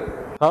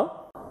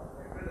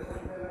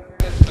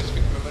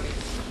 Specific memory.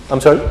 I'm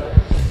sorry?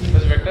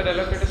 Does vector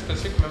allocate a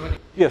specific memory?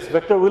 Yes,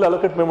 vector will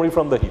allocate memory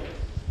from the heap.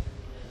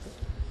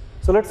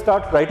 So let's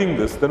start writing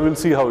this, then we'll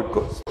see how it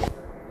goes.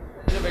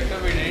 The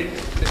vector we didn't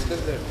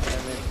discuss that. I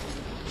mean,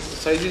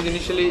 size is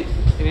initially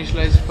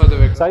initialized for the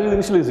vector. Size is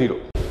initially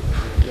 0.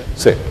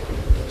 Say.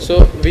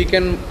 So we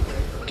can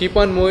keep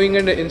on moving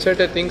and insert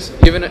the things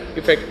even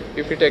if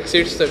it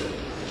exceeds the.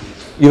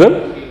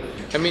 Even?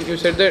 I mean, you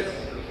said that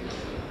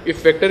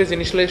if vector is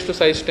initialized to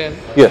size 10.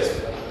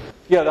 Yes.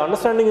 Yeah, the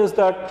understanding is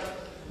that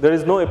there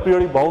is no a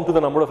priori bound to the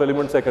number of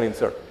elements I can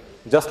insert.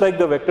 Just like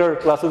the vector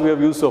classes we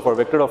have used so far,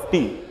 vector of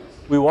t,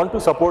 we want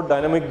to support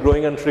dynamic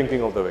growing and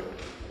shrinking of the vector.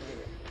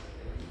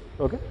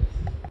 Okay?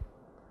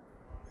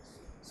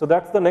 So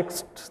that's the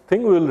next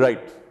thing we will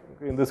write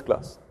in this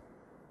class.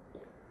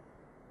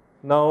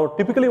 Now,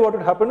 typically what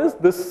would happen is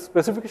this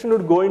specification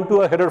would go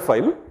into a header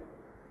file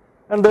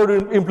and they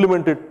would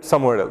implement it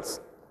somewhere else.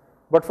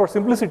 But for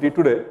simplicity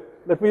today,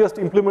 let me just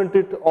implement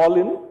it all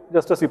in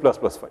just a C++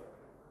 file.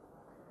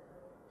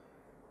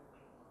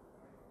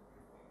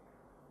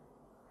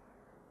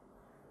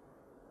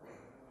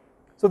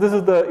 So this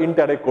is the int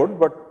array code,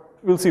 but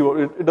we'll see,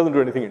 it doesn't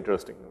do anything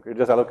interesting. Okay? It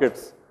just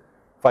allocates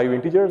 5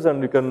 integers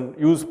and you can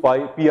use pi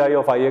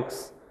of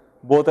ix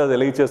both as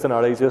LHS and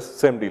RHS,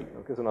 same deal.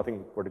 Okay? So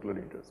nothing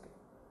particularly interesting.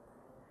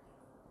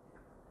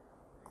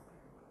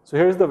 So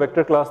here is the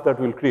vector class that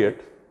we'll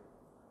create.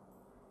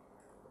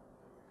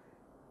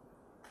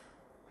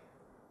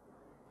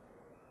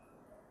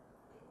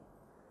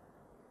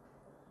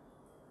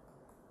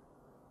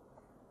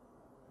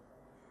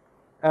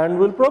 And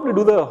we'll probably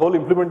do the whole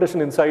implementation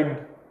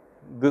inside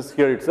this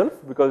here itself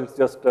because it's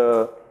just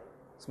a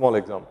small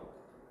example.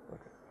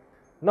 Okay.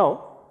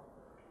 Now,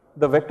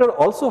 the vector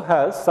also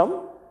has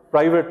some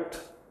private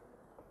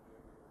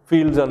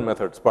fields and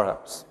methods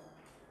perhaps.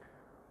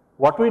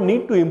 What we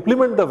need to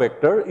implement the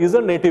vector is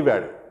a native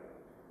array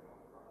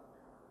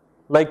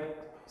like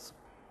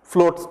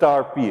float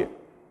star PA.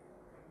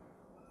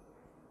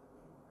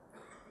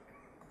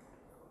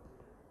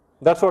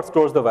 That's what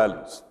stores the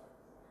values.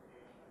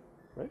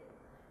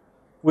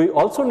 We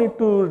also need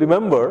to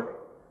remember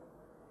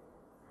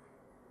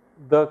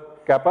the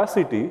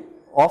capacity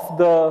of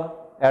the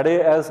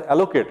array as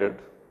allocated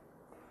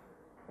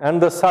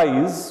and the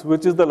size,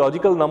 which is the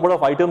logical number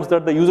of items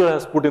that the user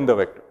has put in the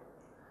vector.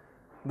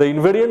 The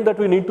invariant that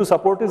we need to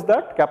support is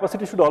that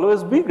capacity should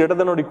always be greater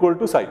than or equal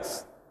to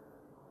size.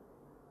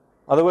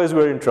 Otherwise,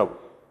 we are in trouble.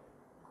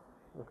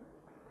 Okay.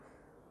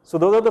 So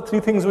those are the 3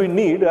 things we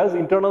need as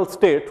internal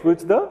state,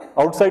 which the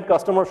outside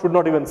customer should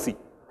not even see.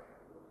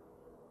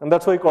 And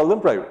that's why we call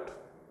them private.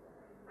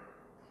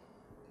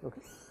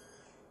 Okay.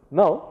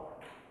 Now,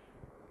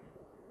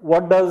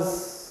 what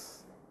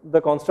does the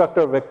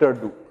constructor vector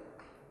do?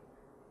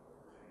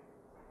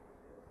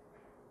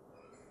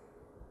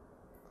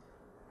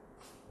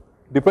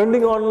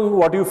 Depending on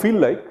what you feel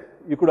like,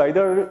 you could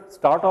either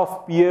start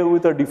off PA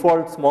with a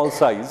default small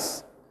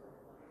size,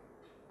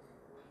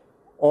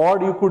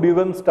 or you could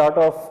even start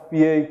off PA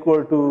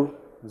equal to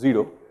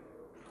 0.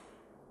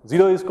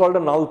 0 is called a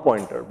null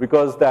pointer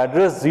because the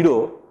address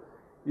 0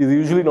 is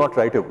usually not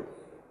writable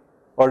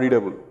or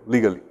readable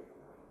legally.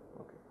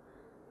 Okay.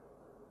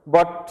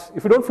 But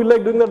if you don't feel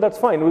like doing that, that's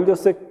fine. We'll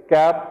just say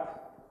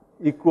cap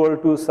equal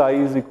to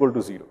size equal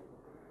to 0.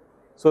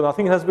 So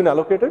nothing has been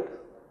allocated.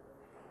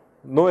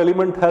 No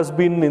element has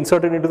been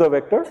inserted into the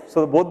vector.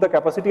 So both the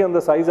capacity and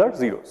the size are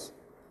zeros.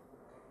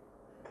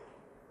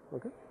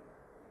 Okay.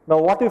 Now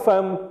what if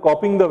I'm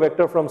copying the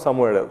vector from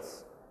somewhere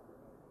else?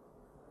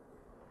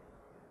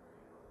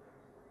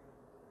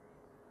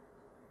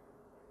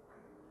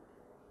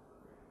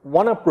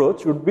 One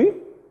approach would be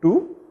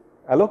to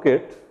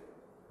allocate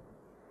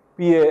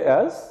PA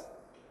as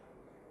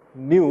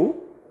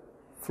new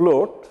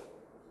float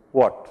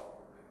what?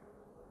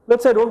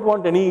 Let's say I don't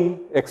want any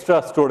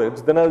extra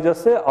storage, then I'll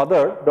just say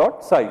other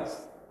dot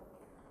size.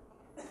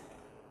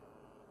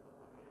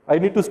 I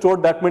need to store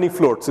that many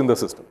floats in the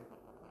system.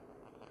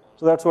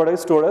 So that's what I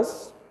store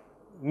as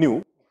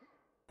new.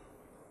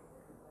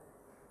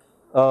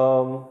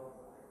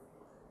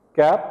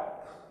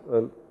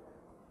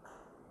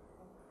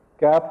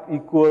 Cap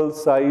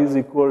equals size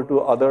equal to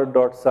other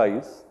dot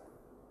size.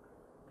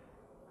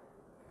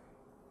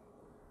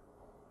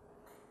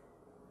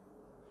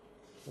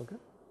 Okay.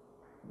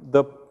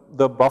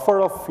 The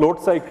buffer of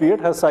floats I create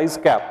has size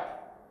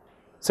cap,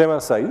 same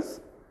as size.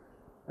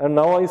 And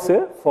now I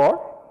say for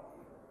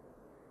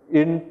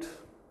int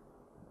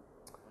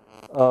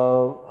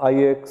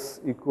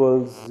ix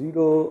equals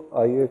 0,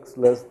 ix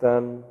less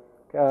than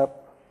cap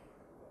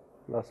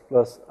plus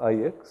plus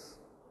ix.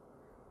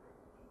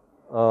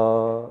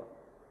 PA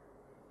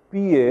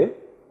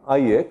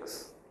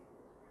ix,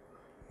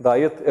 the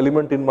ith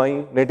element in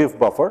my native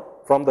buffer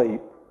from the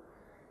heap,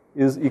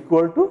 is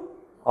equal to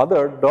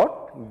other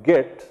dot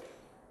get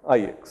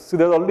ix. See,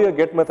 there's already a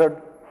get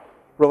method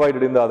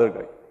provided in the other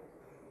guy.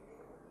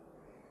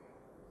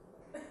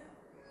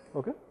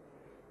 Okay.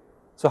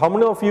 So how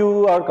many of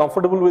you are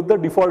comfortable with the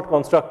default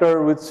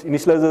constructor which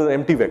initializes an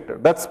empty vector?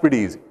 That's pretty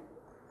easy.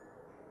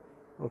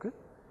 Okay.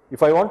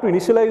 If I want to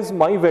initialize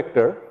my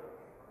vector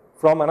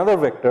from another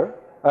vector,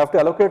 I have to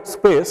allocate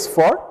space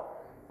for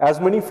as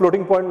many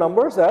floating point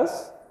numbers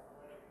as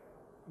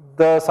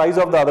the size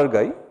of the other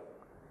guy,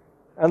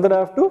 and then I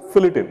have to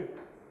fill it in.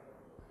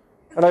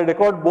 And I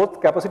record both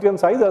capacity and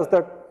size as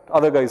that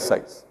other guy's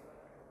size.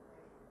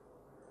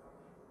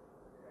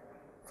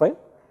 Fine?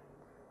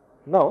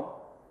 Now,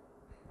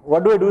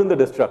 what do I do in the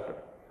destructor?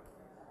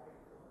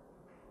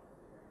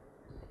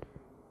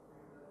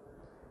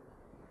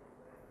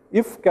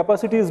 If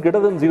capacity is greater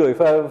than 0,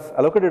 if I have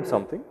allocated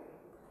something,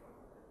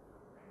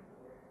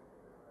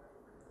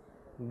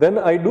 then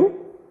I do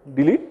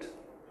delete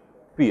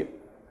PA.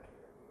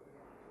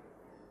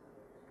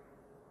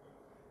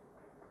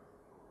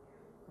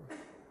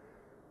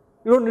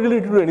 You don't really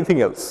do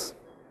anything else.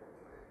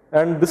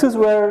 And this is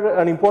where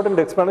an important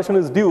explanation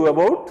is due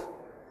about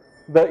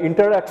the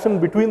interaction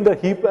between the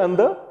heap and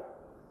the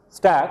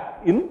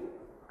stack in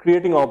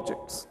creating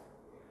objects.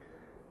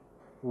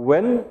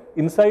 When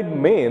inside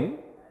main,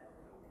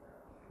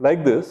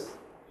 like this,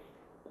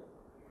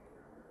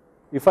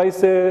 if I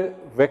say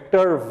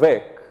vector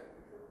vec,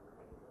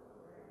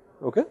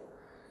 okay,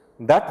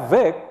 that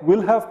vec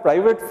will have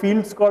private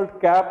fields called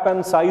cap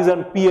and size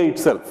and PA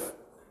itself.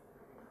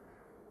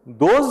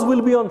 Those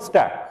will be on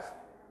stack,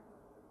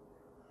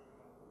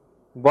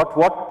 but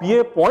what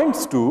PA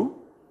points to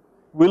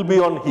will be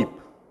on heap.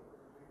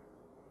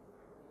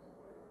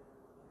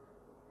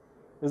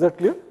 Is that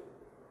clear?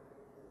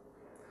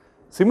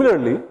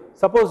 Similarly,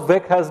 suppose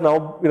vec has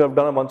now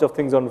done a bunch of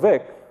things on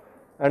vec,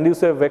 and you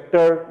say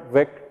vector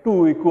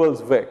vec2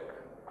 equals vec.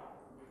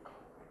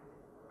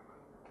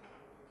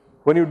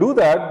 When you do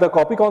that, the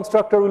copy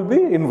constructor will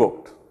be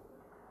invoked.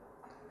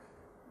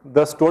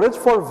 The storage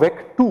for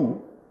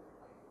vec2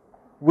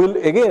 will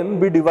again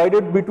be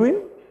divided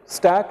between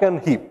stack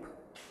and heap.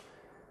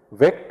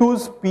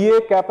 Vec2's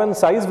PA, cap and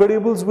size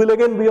variables will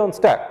again be on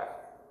stack.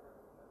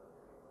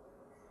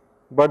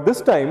 But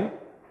this time,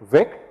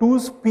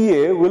 vec2's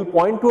PA will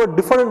point to a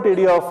different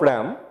area of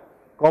RAM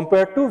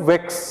compared to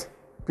vec's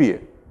PA.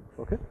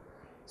 Okay?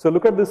 So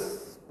look at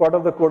this part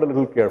of the code a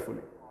little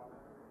carefully.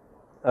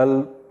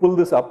 I'll pull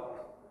this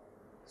up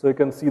so you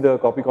can see the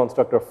copy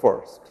constructor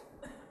first.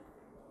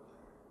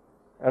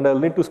 And I'll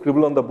need to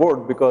scribble on the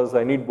board because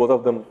I need both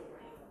of them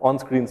on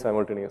screen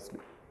simultaneously.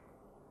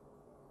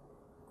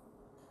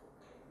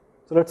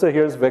 So let's say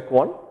here's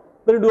vec1.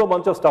 Then you do a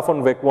bunch of stuff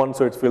on vec1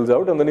 so it fills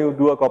out, and then you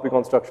do a copy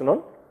construction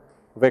on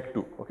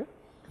vec2. Okay?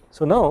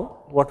 So now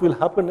what will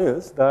happen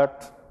is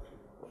that,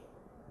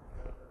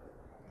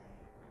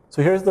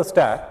 so here's the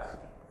stack.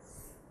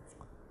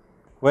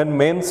 When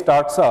main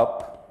starts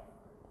up,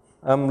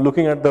 I'm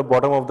looking at the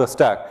bottom of the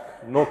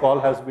stack. No call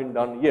has been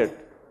done yet.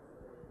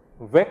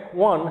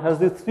 Vec1 has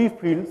these three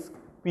fields,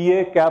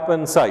 PA, cap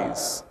and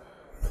size.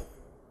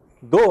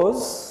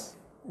 Those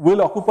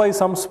will occupy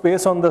some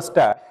space on the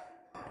stack.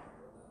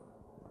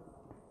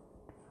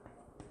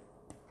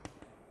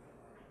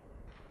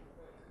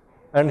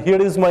 And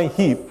here is my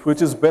heap,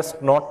 which is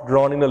best not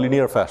drawn in a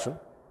linear fashion.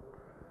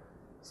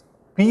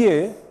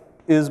 PA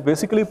is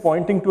basically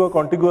pointing to a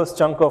contiguous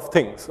chunk of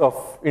things,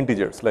 of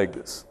integers like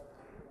this.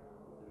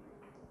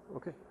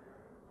 Okay.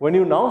 When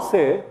you now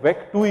say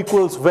vec2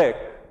 equals vec,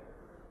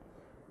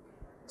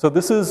 so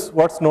this is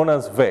what's known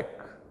as vec.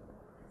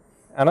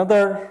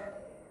 Another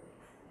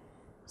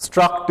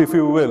struct, if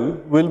you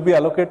will be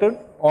allocated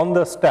on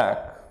the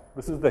stack.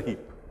 This is the heap.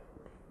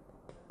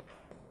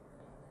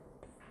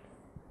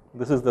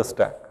 This is the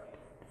stack.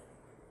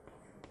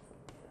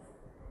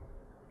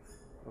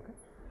 Okay.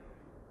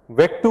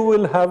 Vec2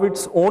 will have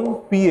its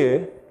own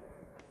PA,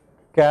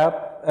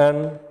 cap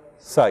and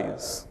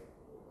size.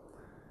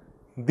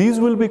 These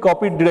will be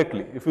copied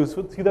directly. If you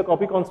see the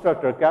copy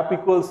constructor, cap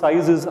equals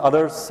size is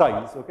other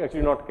size, okay,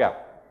 actually not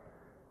cap.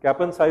 Cap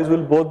and size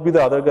will both be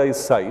the other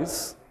guy's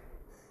size.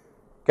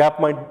 Cap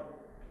might,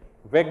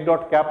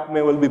 vec.cap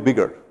may well be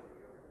bigger,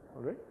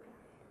 all right.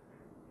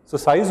 So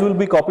size will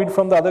be copied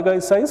from the other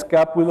guy's size,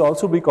 cap will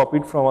also be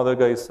copied from other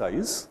guy's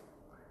size.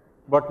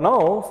 But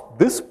now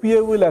this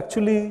PA will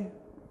actually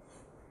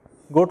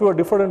go to a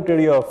different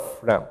area of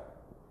RAM.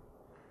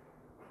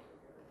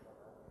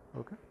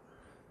 Okay.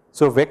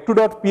 So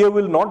vec2.pa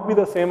will not be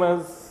the same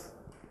as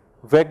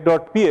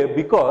vec.pa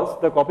because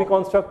the copy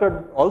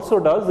constructor also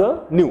does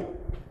a new.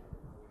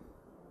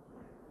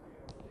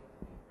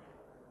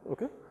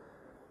 Okay.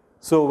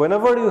 So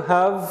whenever you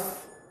have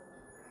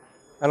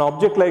an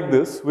object like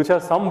this which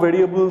has some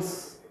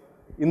variables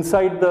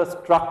inside the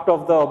struct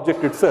of the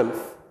object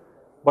itself,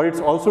 but it's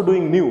also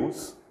doing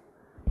news,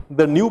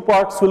 the new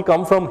parts will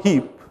come from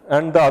heap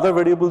and the other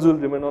variables will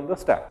remain on the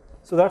stack.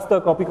 So that's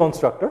the copy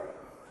constructor,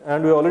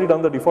 and we've already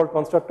done the default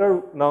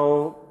constructor.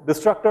 Now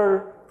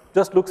destructor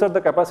just looks at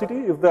the capacity.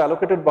 If the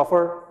allocated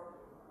buffer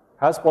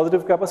has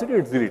positive capacity,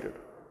 it's deleted.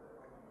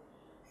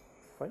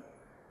 Fine.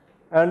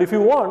 And if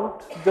you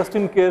want, just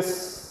in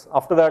case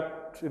after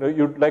that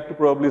you'd like to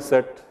probably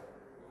set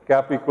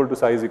cap equal to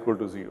size equal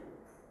to 0.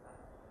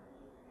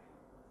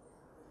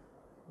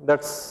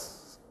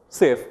 That's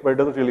safe, but it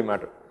doesn't really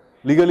matter.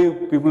 Legally,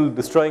 people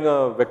destroying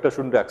a vector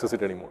shouldn't access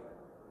it anymore.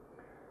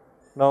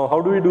 Now,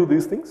 how do we do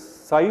these things?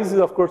 Size is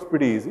of course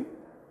pretty easy.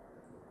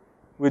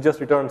 We just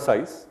return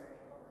size.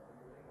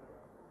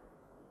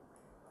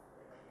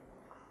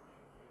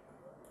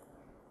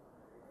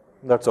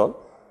 That's all.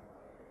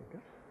 Okay.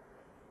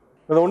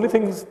 Now, the only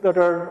things that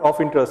are of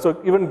interest,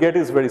 so even get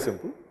is very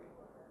simple.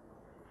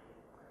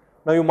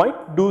 Now, you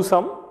might do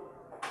some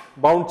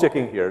bound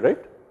checking here,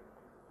 right?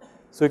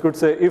 So, you could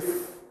say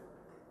if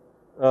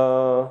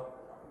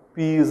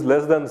p is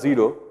less than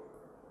 0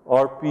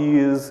 or p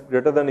is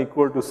greater than or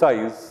equal to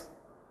size,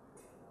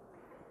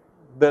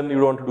 then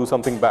you want to do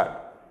something bad.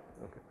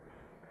 Okay.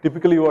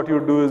 Typically, what you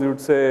would do is you would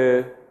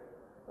say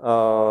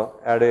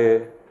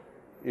array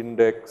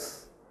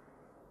index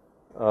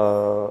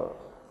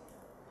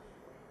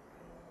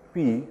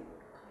p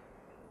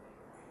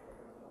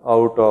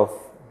out of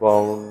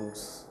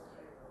bounds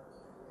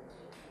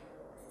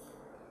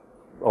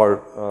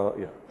or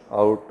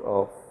out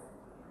of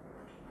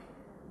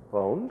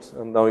bounds,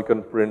 and now we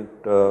can print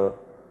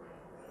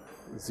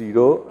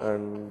 0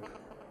 and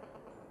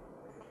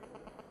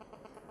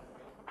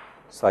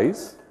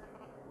size.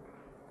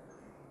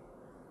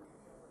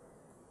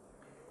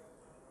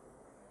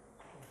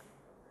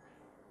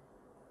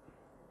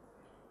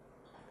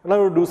 And I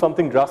would do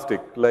something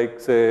drastic, like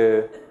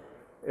say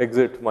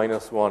exit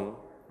 -1.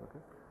 Okay.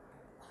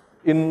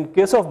 In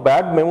case of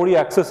bad memory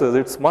accesses,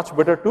 it's much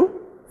better to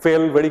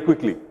fail very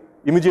quickly,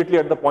 immediately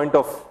at the point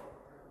of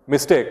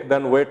mistake,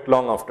 than wait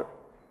long after.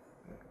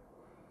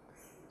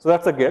 So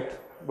that's a get.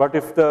 But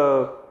if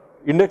the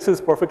index is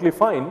perfectly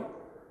fine,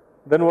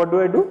 then what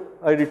do?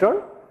 I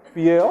return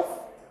PA of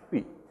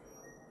P.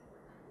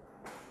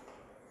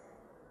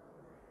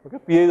 Okay,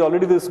 PA is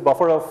already this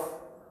buffer of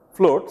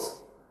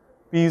floats.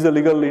 P is a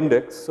legal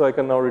index, so I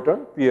can now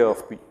return PA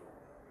of P.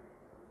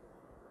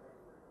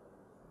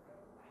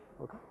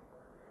 Okay.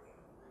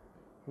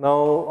 Now,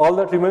 all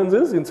that remains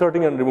is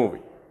inserting and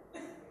removing.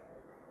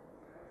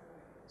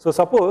 So,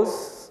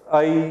 suppose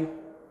I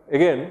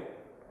again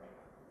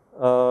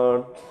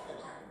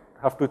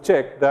have to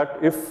check that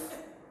if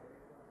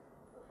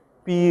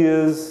P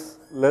is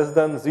less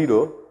than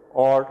 0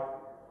 or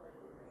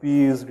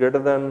P is greater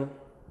than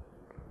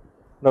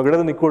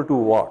or equal to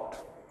what?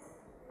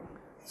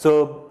 So,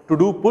 to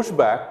do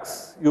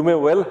pushbacks, you may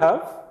well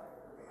have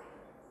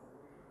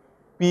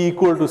P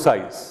equal to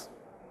size.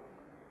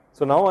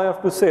 So, now I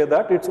have to say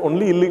that it's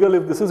only illegal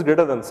if this is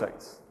greater than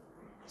size,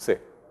 say.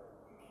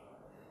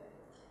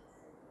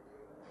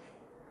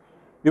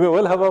 You may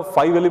well have a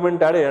 5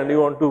 element array and you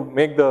want to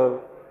make the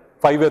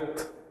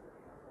 5th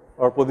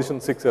or position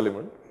 6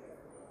 element.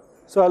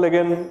 So, I'll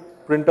again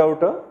print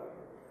out a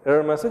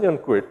error message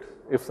and quit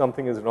if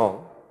something is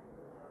wrong.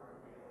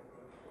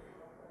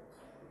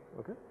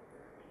 Okay.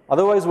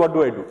 Otherwise, what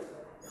do I do?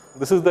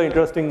 This is the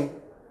interesting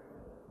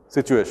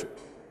situation.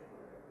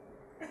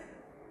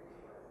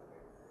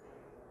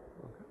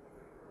 Okay.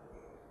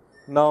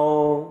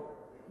 Now,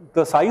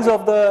 the size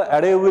of the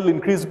array will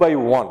increase by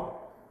 1,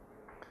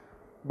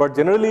 but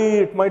generally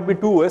it might be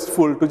too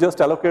wasteful to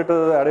just allocate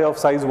an array of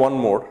size 1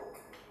 more.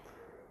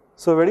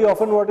 So, very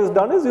often what is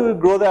done is you will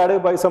grow the array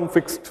by some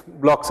fixed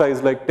block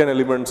size like 10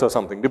 elements or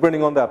something,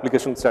 depending on the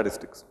application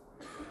statistics.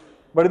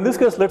 But in this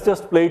case, let's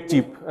just play it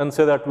cheap and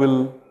say that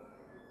we'll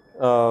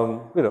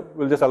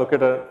just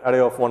allocate an array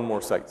of 1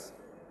 more size.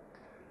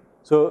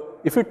 So,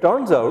 if it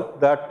turns out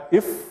that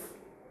if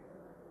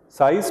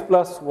size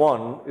plus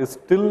 1 is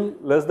still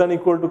less than or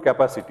equal to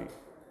capacity,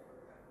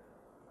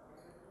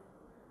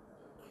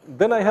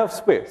 then I have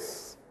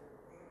space.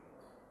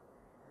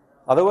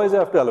 Otherwise, I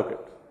have to allocate.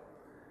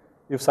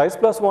 If size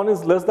plus 1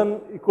 is less than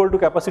or equal to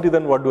capacity,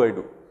 then what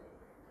do?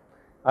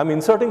 I'm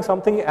inserting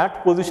something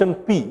at position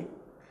P.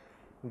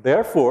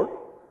 Therefore,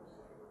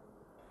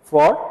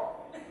 for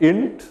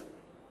int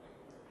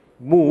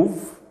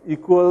move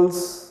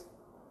equals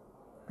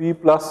P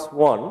plus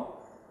 1,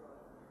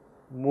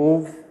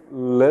 move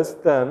less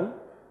than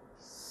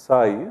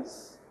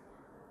size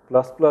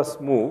plus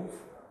move.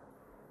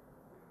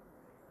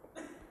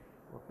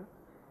 Okay.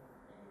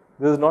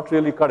 This is not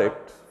really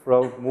correct.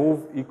 From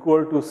move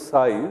equal to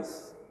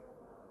size,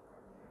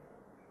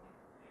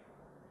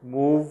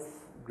 move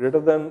greater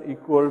than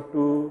equal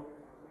to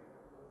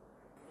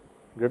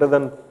greater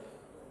than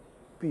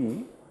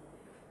P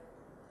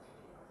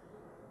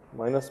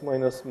minus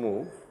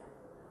move.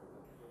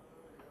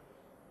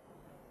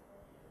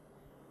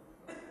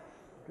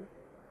 Okay.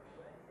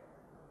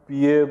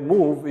 PA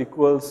move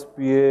equals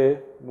PA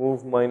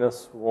move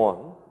minus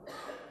 1.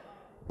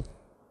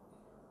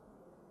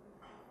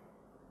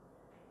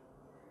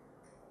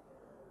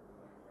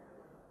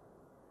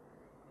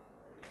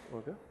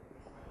 Okay.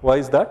 Why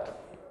is that?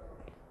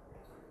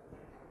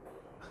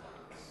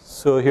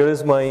 So, here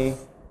is my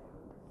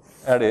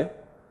array.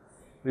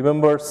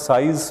 Remember,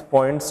 size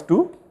points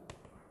to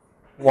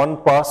 1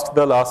 past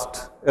the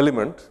last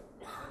element,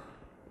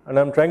 and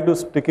I'm trying to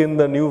stick in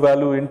the new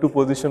value into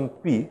position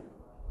P.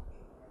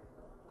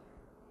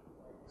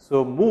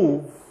 So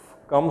move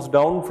comes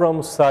down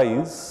from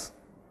size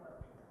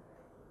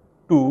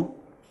to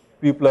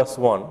P plus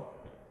 1.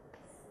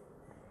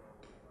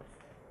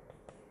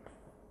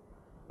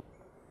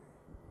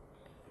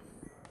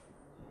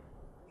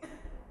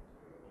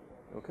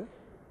 Okay.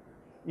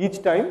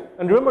 Each time,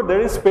 and remember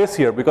there is space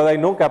here because I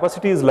know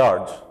capacity is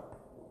large.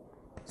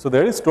 So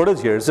there is storage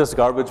here, it's just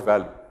garbage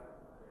value.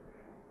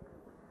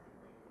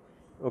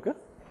 Okay.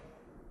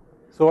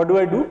 So what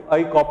do?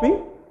 I copy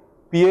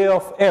PA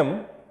of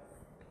M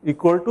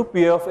equal to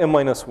PA of M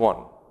minus 1.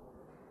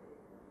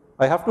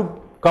 I have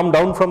to come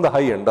down from the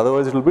high end,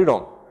 otherwise it will be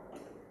wrong.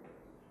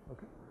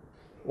 Okay.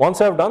 Once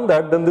I have done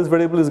that, then this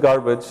variable is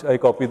garbage. I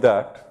copy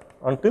that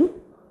until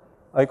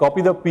I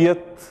copy the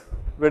pth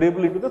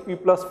variable into the P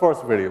plus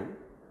first variable.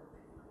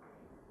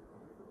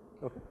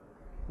 Okay.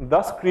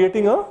 Thus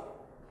creating a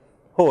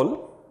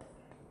hole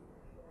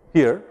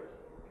here.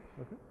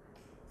 Okay.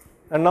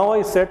 And now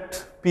I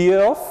set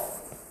PA of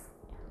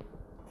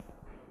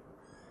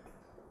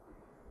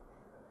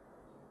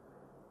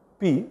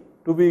P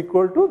to be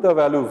equal to the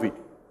value V.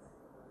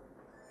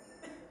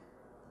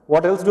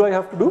 What else do I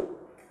have to do?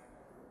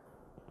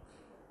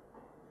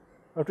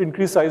 I have to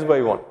increase size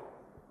by 1.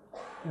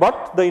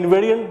 But the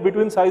invariant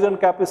between size and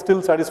cap is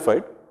still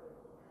satisfied.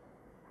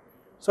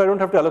 So I don't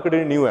have to allocate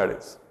any new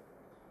arrays.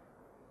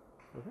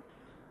 Okay.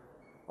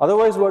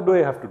 Otherwise, what do I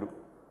have to do?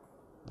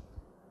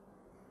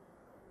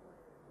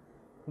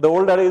 The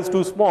old array is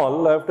too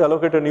small, I have to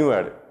allocate a new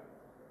array.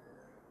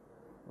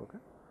 Okay.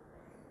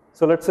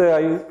 So let's say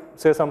I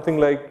say something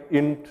like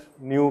int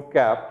new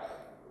cap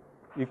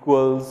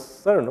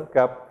equals, I don't know,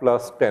 cap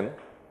plus 10.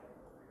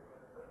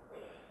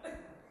 Okay.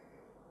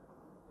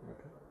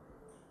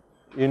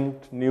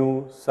 Int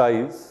new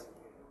size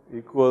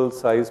equals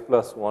size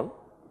plus 1.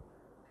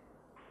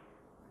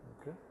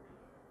 Okay.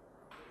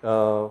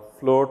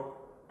 Float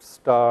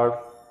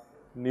star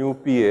new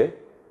PA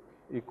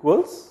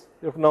equals,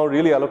 you have to now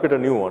really allocate a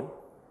new one,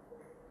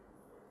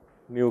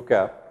 new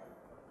cap.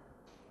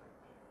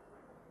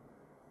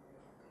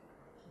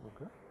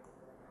 Okay.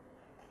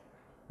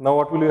 Now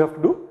what will you have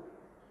to do?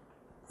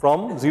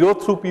 From 0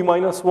 through P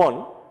minus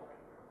 1,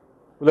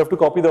 we'll have to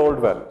copy the old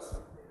values.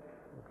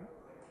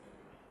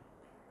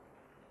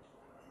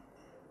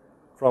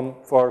 Okay.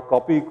 For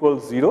copy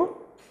equals 0,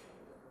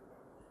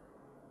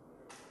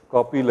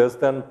 copy less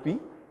than P,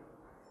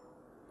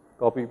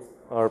 copy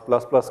or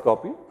plus plus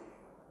copy,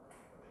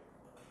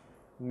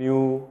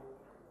 new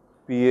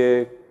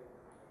PA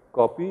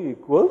copy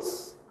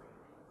equals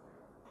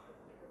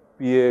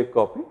PA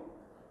copy.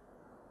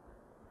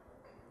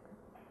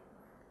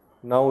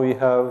 Now we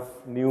have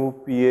new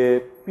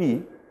PA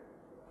P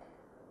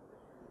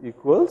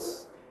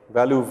equals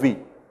value V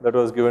that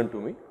was given to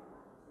me.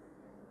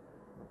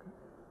 Okay.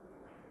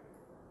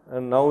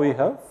 And now we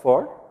have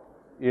for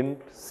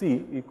int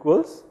C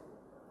equals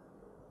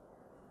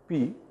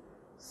P,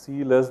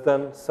 C less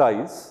than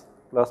size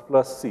plus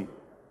plus C.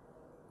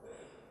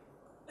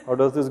 How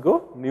does this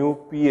go? New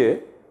PA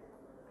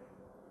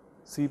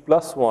C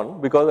plus 1,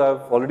 because I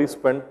have already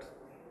spent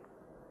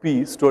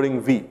P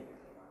storing V,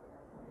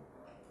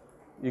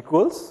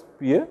 equals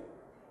PA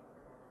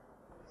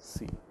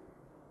C.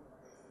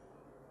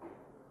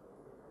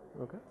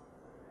 Okay.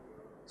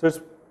 So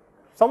it's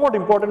somewhat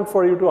important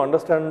for you to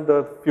understand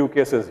the few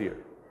cases here.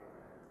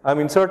 I am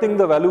inserting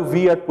the value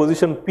V at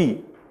position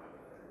P.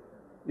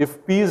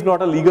 If P is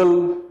not a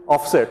legal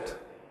offset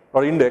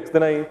or index,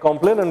 then I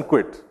complain and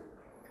quit.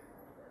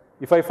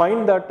 If I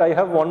find that I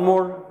have one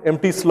more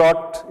empty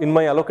slot in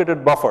my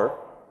allocated buffer,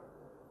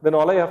 then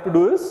all I have to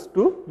do is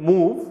to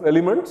move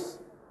elements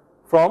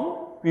from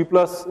P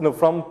plus,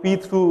 from P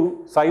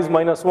through size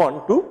minus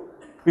 1 to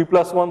P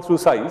plus 1 through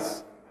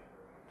size,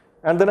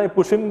 and then I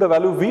push in the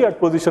value V at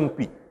position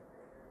P,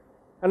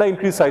 and I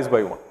increase size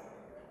by 1.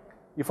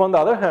 If on the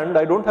other hand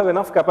I don't have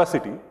enough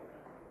capacity,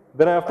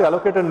 then I have to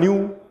allocate a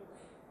new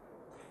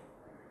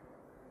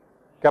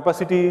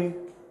capacity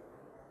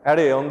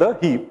array on the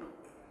heap.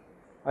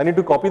 I need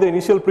to copy the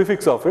initial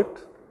prefix of it,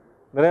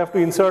 then I have to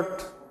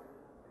insert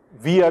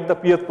V at the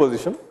pth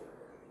position,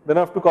 then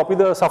I have to copy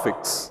the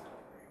suffix,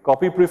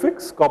 copy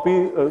prefix,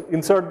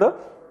 insert the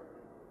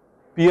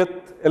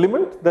pth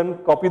element, then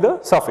copy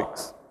the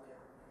suffix.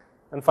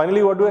 And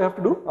finally, what do I have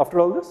to do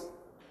after all this?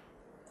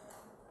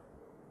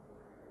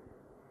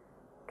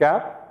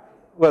 Cap,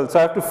 well, so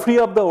I have to free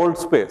up the old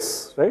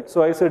space, right?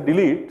 So I say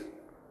delete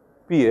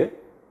PA,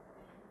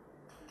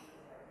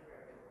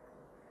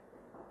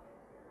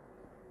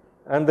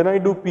 and then I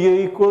do PA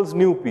equals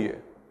new PA.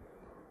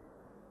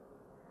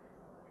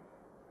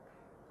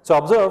 So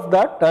observe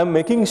that I am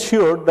making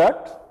sure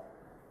that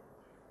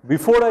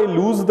before I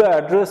lose the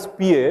address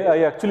PA,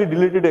 I actually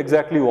delete it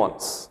exactly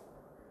once.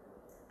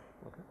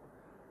 Okay.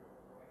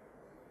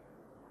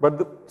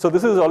 But so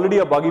this is already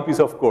a buggy piece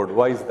of code.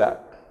 Why is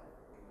that?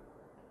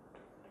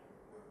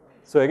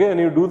 So again,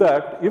 you do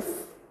that if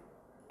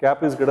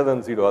cap is greater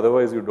than 0,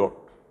 otherwise you don't.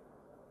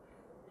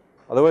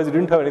 Otherwise you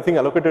didn't have anything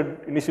allocated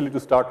initially to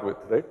start with,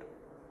 right?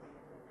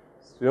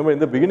 So remember in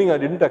the beginning I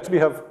didn't actually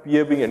have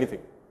PA being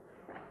anything.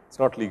 It's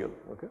not legal,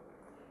 okay.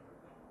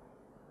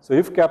 So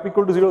if cap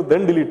equal to 0,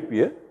 then delete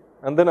PA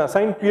and then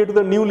assign PA to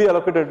the newly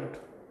allocated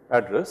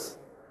address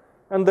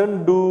and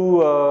then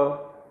do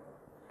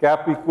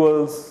cap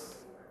equals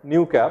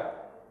new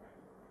cap,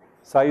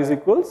 size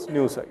equals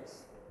new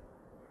size.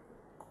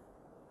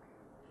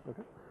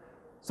 Okay.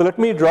 So let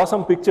me draw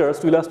some pictures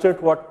to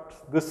illustrate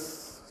what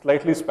this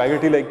slightly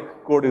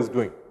spaghetti-like code is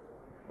doing.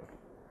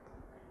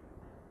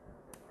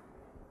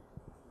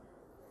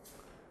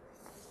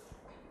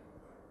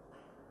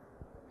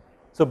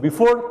 So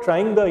before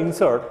trying the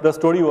insert, the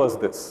story was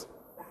this.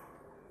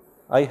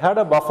 I had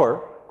a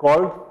buffer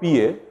called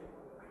PA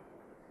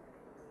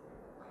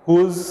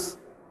whose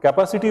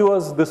capacity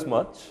was this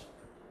much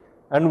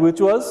and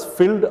which was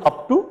filled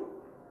up to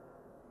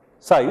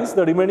size,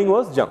 the remaining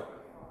was junk.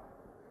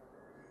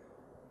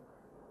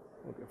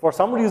 Okay. For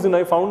some reason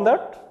I found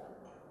that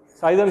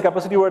size and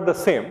capacity were the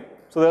same,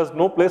 so there was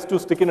no place to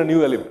stick in a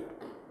new element.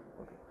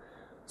 Okay.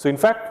 So in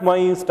fact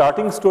my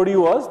starting story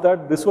was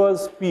that this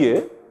was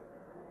PA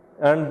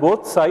and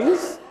both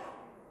size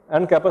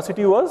and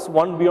capacity was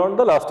one beyond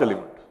the last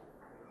element.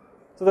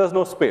 So there is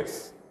no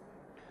space.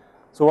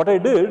 So what I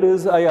did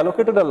is I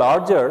allocated a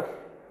larger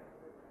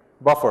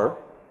buffer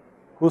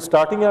whose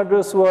starting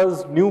address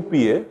was new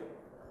PA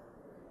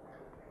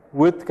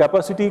with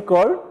capacity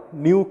called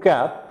new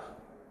cap,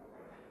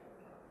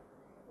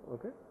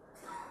 okay,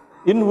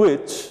 in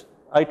which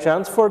I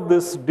transferred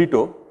this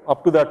ditto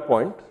up to that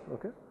point,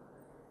 okay,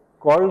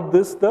 called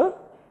this the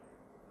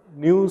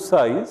new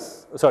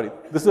size, sorry,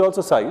 this is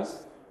also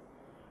size,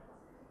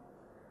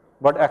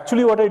 but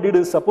actually what I did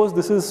is, suppose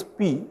this is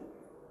P,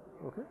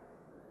 okay,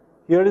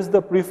 here is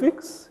the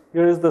prefix,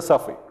 here is the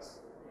suffix.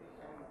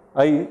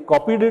 I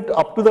copied it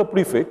up to the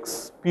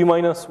prefix P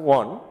minus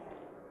 1,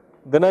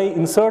 then I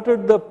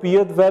inserted the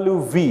Pth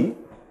value V,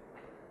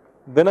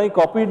 then I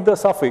copied the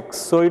suffix,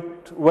 so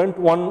it went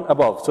 1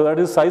 above, so that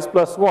is size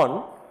plus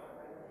 1,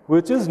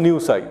 which is new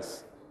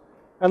size,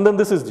 and then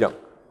this is junk,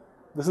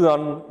 this is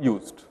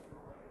unused.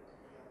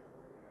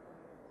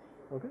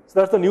 Okay. So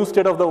that's the new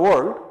state of the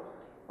world,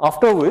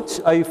 after which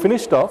I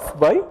finished off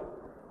by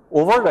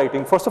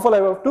overwriting. First of all,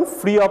 I have to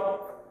free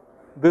up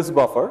this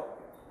buffer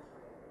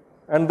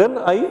and then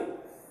I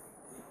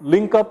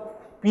link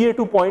up PA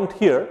to point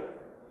here.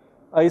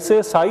 I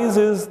say size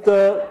is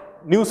the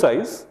new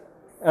size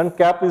and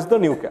cap is the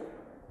new cap.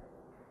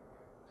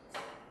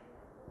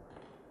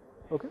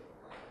 Okay.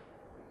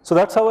 So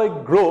that's how I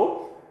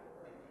grow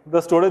the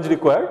storage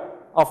required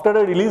after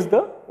I release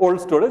the old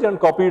storage and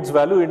copy its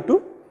value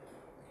into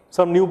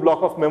some new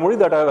block of memory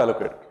that I have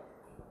allocated.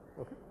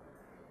 Okay.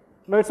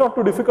 Now it's not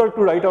too difficult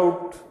to write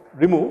out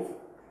remove,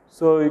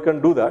 so you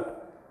can do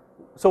that.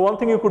 So one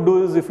thing you could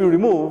do is if you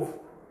remove,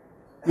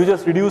 you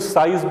just reduce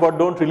size but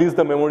don't release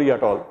the memory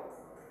at all.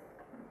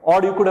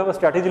 Or you could have a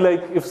strategy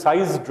like if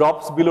size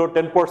drops below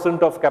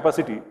 10% of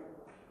capacity,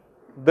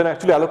 then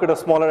actually allocate a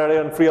smaller array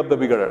and free up the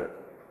bigger array.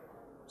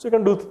 So you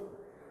can do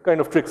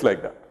kind of tricks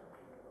like that.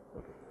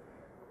 Okay.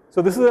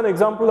 So this is an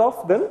example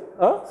of then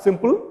a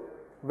simple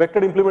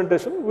vector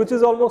implementation which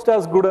is almost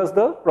as good as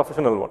the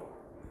professional one.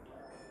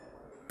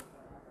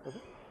 Okay.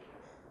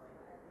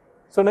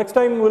 So next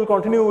time we will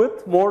continue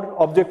with more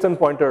objects and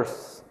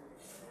pointers,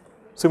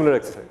 similar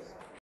exercise.